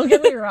socks, don't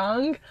get me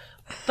wrong.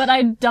 But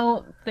I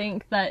don't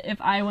think that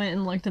if I went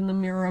and looked in the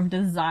mirror of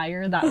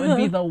desire, that would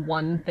be the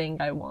one thing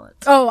I want.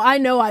 Oh, I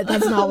know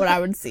that's not what I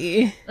would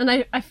see.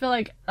 And I feel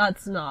like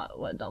that's not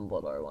what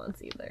Dumbledore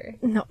wants either.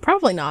 No,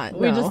 probably not.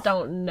 We just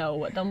don't know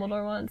what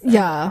Dumbledore wants.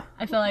 Yeah.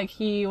 I feel like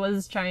he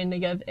was trying to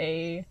give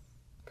a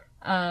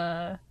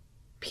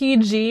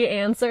PG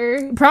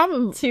answer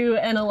probably to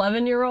an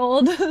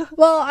 11-year-old.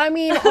 Well, I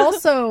mean,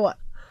 also,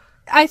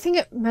 I think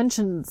it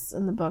mentions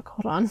in the book,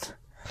 hold on.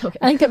 Okay.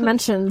 I think it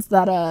mentions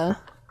that,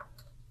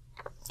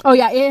 oh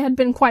yeah, it had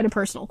been quite a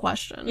personal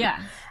question. Yeah.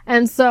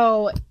 And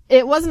so,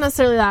 it wasn't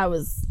necessarily that it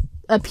was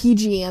a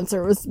PG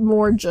answer, it was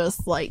more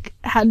just, like,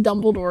 had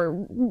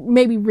Dumbledore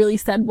maybe really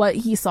said what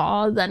he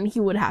saw, then he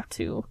would have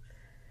to,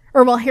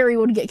 or well, Harry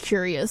would get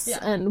curious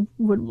and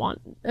would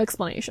want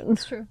explanation.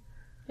 That's true.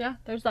 Yeah,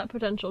 there's that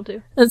potential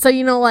too. And so,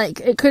 you know,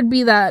 like, it could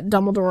be that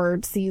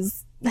Dumbledore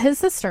sees his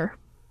sister,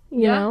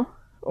 you know?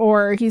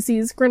 Or he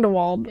sees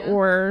Grindelwald,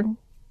 or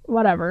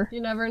whatever. You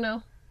never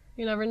know.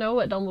 You never know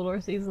what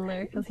Dumbledore sees in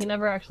there, because he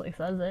never actually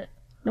says it.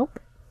 Nope.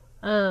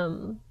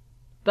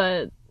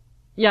 But,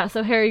 yeah,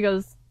 so Harry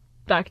goes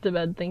back to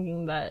bed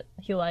thinking that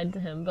he lied to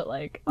him, but,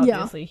 like,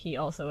 obviously he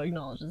also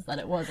acknowledges that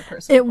it was a personal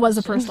question. It was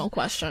a personal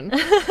question.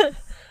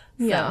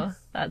 So,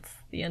 that's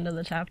the end of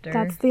the chapter.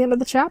 That's the end of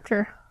the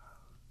chapter.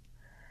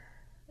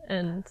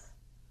 And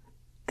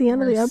the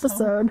end of the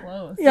episode. So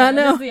close. Yeah, I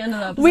know. The end of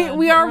the episode.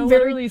 We're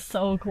literally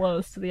so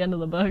close to the end of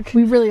the book.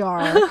 We really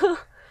are.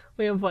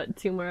 We have,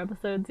 2 more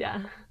episodes?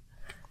 Yeah.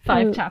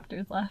 5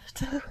 chapters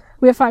left.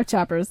 We have 5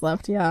 chapters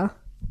left, yeah.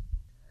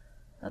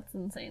 That's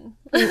insane.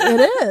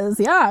 It is,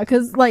 yeah,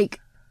 because, like...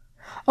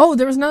 Oh,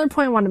 there was another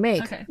point I wanted to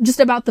make. Okay. Just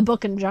about the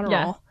book in general.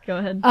 Yeah, go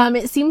ahead.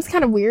 It seems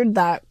kind of weird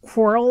that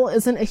Quirrell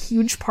isn't a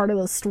huge part of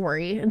the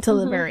story until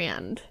the very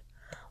end.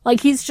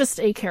 Like, he's just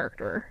a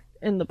character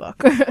in the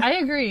book. I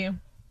agree.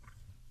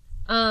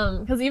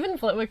 Because even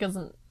Flitwick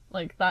isn't,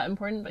 like, that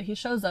important, but he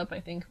shows up, I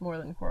think, more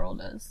than Quirrell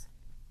does.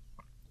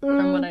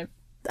 From what I've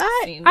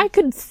seen. I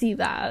could see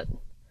that.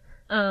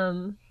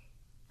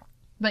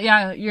 But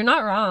yeah, you're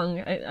not wrong.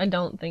 I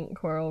don't think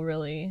Quirrell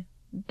really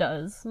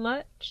does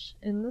much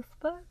in this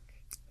book.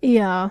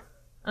 Yeah.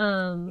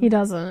 He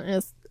doesn't.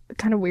 It's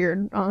kind of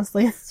weird,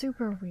 honestly. It's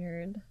super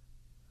weird.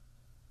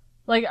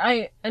 Like,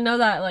 I know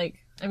that, like,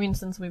 I mean,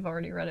 since we've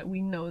already read it,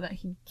 we know that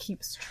he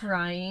keeps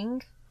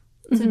trying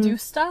to do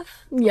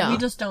stuff. Yeah. We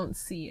just don't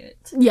see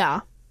it.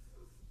 Yeah.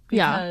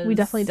 Yeah, we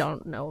definitely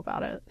don't know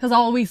about it. Because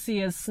all we see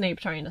is Snape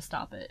trying to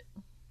stop it.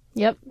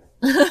 Yep.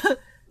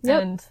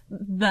 And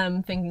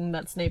them thinking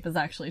that Snape is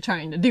actually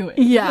trying to do it.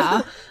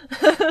 Yeah.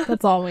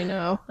 That's all we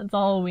know. That's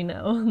all we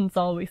know. That's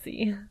all we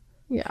see.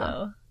 Yeah.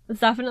 So, it's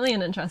definitely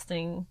an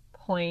interesting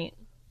point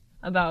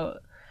about...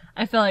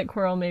 I feel like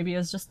Quirrell maybe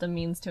is just a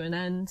means to an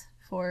end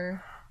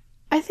for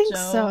I think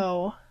Joe,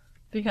 so.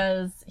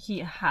 because he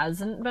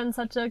hasn't been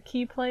such a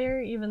key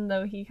player, even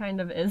though he kind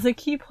of is a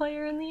key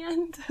player in the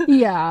end.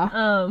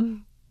 Yeah.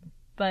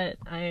 But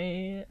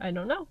I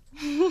don't know.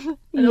 I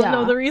don't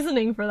know the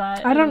reasoning for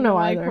that. I don't know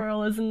why either.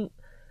 Quirrell isn't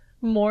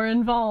more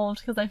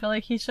involved, because I feel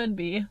like he should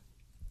be.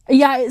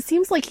 Yeah, it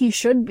seems like he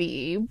should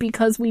be,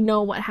 because we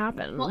know what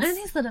happens. Well, and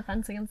he's the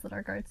Defense Against the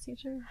Dark Arts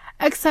teacher.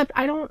 Except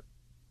I don't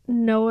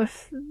know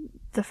if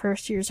the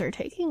first years are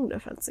taking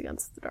Defense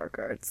Against the Dark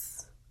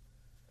Arts.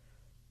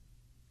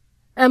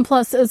 And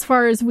plus, as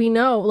far as we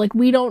know, like,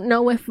 we don't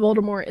know if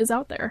Voldemort is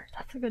out there.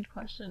 That's a good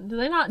question. Do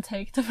they not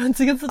take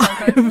Defense Against the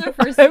Dark Arts in their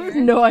first year? I have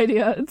no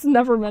idea. It's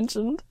never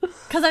mentioned.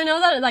 Because I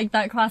know that, like,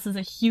 that class is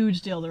a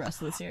huge deal the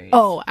rest of the series.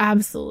 Oh,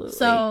 absolutely.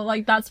 So,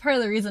 like, that's part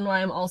of the reason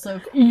why I'm also,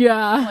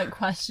 yeah. like,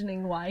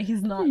 questioning why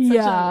he's not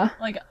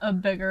such a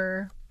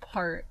bigger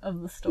part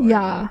of the story.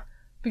 Yeah.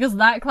 Because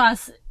that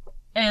class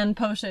and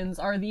potions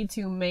are the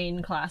two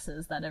main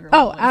classes that everyone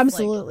always,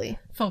 absolutely. like,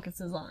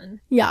 focuses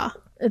on. Yeah.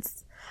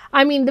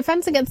 I mean,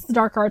 Defense Against the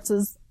Dark Arts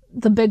is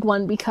the big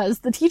one because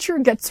the teacher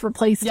gets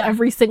replaced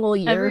every single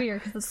year. Every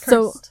year, because it's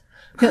cursed.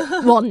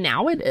 Well,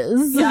 now it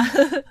is.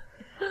 Yeah.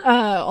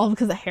 All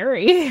because of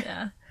Harry.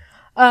 Yeah.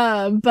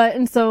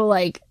 And so,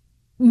 like,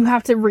 you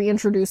have to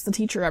reintroduce the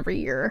teacher every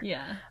year.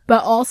 Yeah.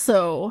 But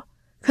also,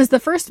 because the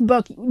first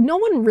book, no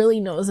one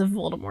really knows if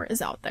Voldemort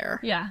is out there.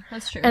 Yeah,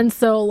 that's true. And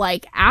so,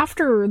 like,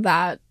 after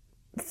that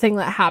thing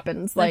that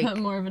happens, they like, put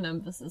more of an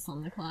emphasis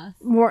on the class.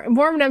 More of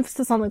an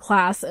emphasis on the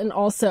class, and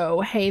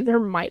also, hey,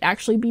 there might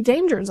actually be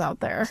dangers out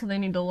there. So they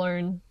need to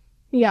learn.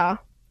 Yeah.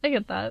 I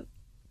get that.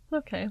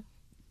 Okay.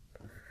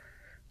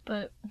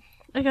 But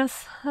I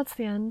guess that's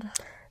the end.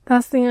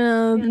 That's the end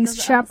of The these end of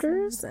the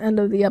chapters, end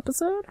of the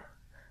episode.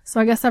 So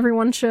I guess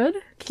everyone should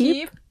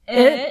keep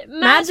it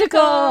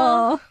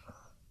magical!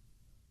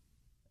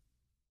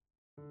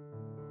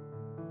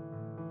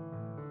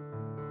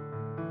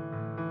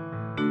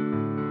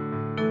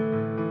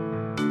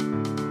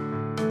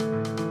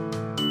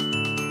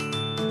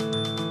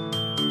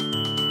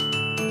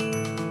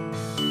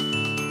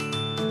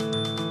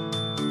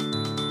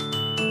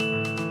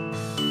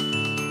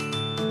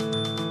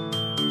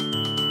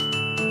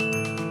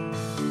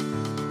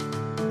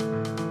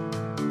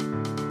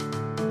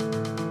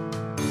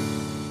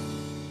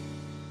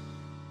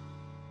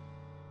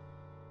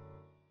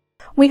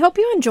 We hope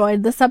you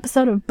enjoyed this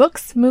episode of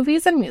Books,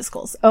 Movies, and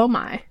Musicals. Oh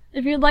my.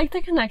 If you'd like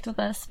to connect with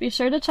us, be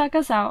sure to check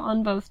us out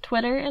on both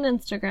Twitter and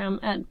Instagram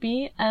at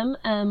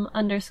BMM_ohmy.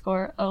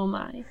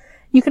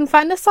 You can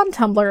find us on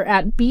Tumblr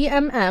at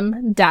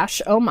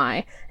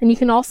BMM-ohmy, and you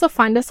can also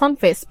find us on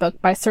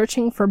Facebook by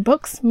searching for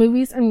Books,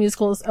 Movies, and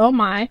Musicals Oh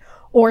My,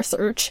 or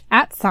search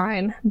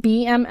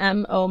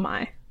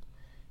 @BMM-ohmy.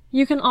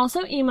 You can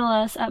also email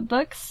us at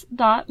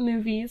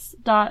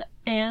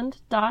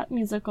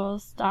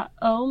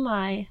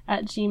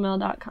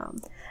books.movies.and.musicals.ohmy@gmail.com.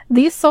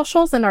 These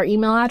socials and our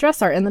email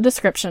address are in the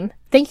description.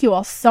 Thank you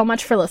all so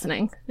much for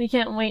listening. We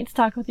can't wait to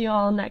talk with you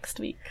all next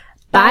week.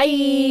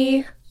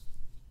 Bye!